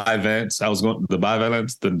the bivalent. I was going the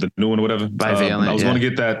bivalent, the new one or whatever. Bivalent. I was going to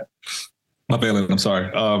get that. Bivalent. I'm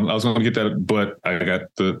sorry. I was going to get that, but I got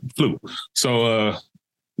the flu. So.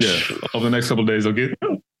 Over the next couple of days, I'll get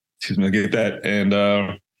that. And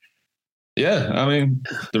I mean,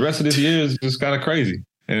 the rest of this year is just kind of crazy.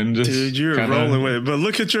 And just dude, you're rolling with it. But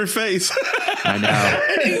look at your face. I know.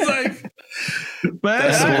 He's like,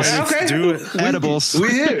 man, okay. Do it. Edibles. We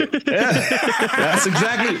here. Yeah. That's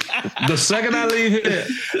exactly the second I leave here.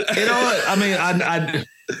 You know what? I mean,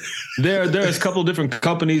 there's a couple of different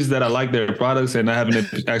companies that I like their products, and I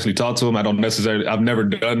haven't actually talked to them. I've never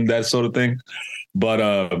done that sort of thing. But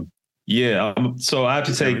so I have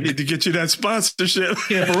to take. We need to get you that sponsorship.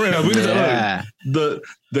 Yeah, for real.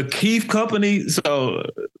 The Keef company. So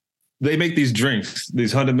they make these drinks,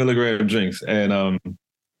 these 100 milligram drinks, and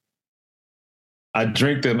I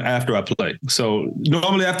drink them after I play. So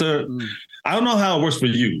normally after, I don't know how it works for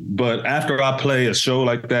you, but after I play a show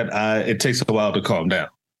like that, it takes a while to calm down.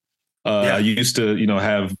 I used to,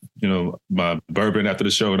 have, my bourbon after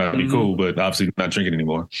the show, and I'd be cool, but obviously not drinking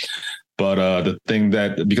anymore. But the thing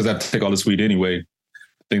that, because I take all the sweet anyway,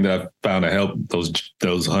 the thing that I found to help those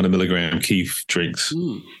 100 milligram Keef drinks.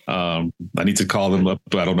 I need to call them up.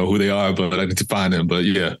 I don't know who they are, but I need to find them. But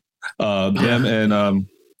them and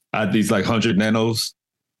I had these like 100 nanos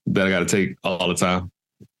that I got to take all the time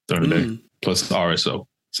during the day, plus RSO.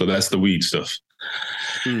 So that's the weed stuff.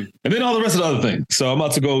 And then all the rest of the other things. So I'm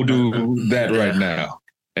about to go do that right now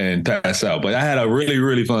and pass out. But I had a really,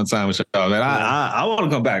 really fun time with y'all, man. I want to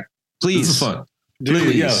come back. Please. This is fun.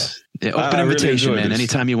 Please. Open invitation, really man.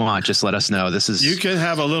 Anytime you want, just let us know. You can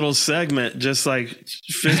have a little segment, just like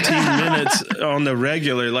 15 minutes on the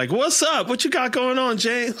regular. Like, what's up? What you got going on,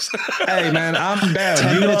 James? Hey, man, I'm down.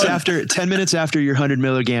 10 minutes after your 100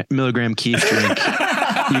 milligram Keef drink.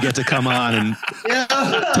 you get to come on and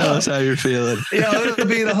tell us how you're feeling. Yo, it'll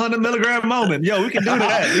be the 100 milligram moment. Yo, we can do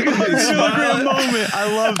that. We can do 100 milligram moment.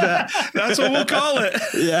 I love that. That's what we'll call it.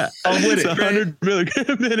 Yeah, I'm with it's it. 100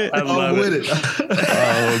 milligram minute. I love it.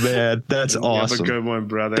 Oh man, that's awesome. Have a good one,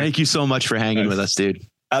 brother. Thank you so much for hanging with us, dude.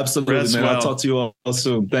 Absolutely, Rest man. well. I'll talk to you all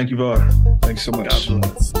soon. Thank you, Var. Thanks so much. God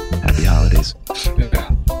bless. Happy holidays.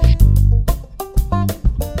 Yeah.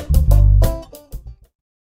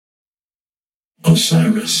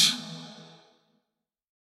 Osiris.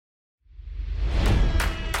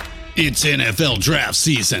 It's NFL draft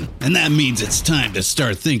season, and that means it's time to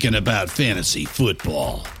start thinking about fantasy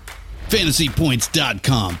football.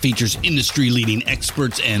 FantasyPoints.com features industry-leading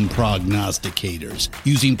experts and prognosticators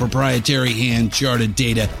using proprietary hand-charted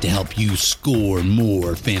data to help you score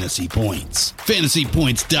more fantasy points.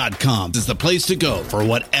 FantasyPoints.com is the place to go for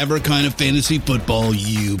whatever kind of fantasy football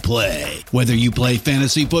you play. Whether you play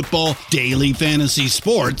fantasy football, daily fantasy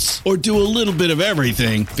sports, or do a little bit of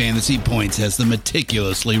everything, Fantasy Points has the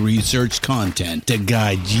meticulously researched content to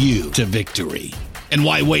guide you to victory. And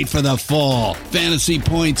why wait for the fall? Fantasy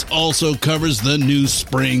Points also covers the new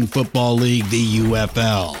spring football league, the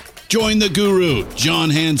UFL. Join the guru, John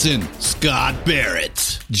Hansen, Scott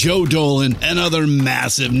Barrett, Joe Dolan, and other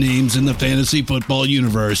massive names in the fantasy football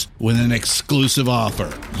universe with an exclusive offer.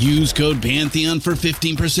 Use code Pantheon for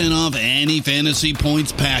 15% off any Fantasy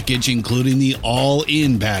Points package, including the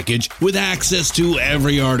all-in package, with access to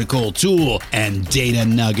every article, tool, and data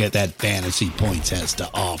nugget that Fantasy Points has to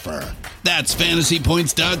offer. That's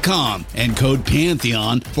FantasyPoints.com and code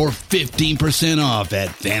Pantheon for 15% off at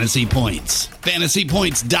Fantasy Points.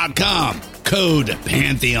 FantasyPoints.com, code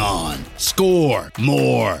Pantheon. Score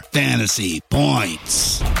more fantasy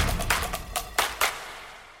points.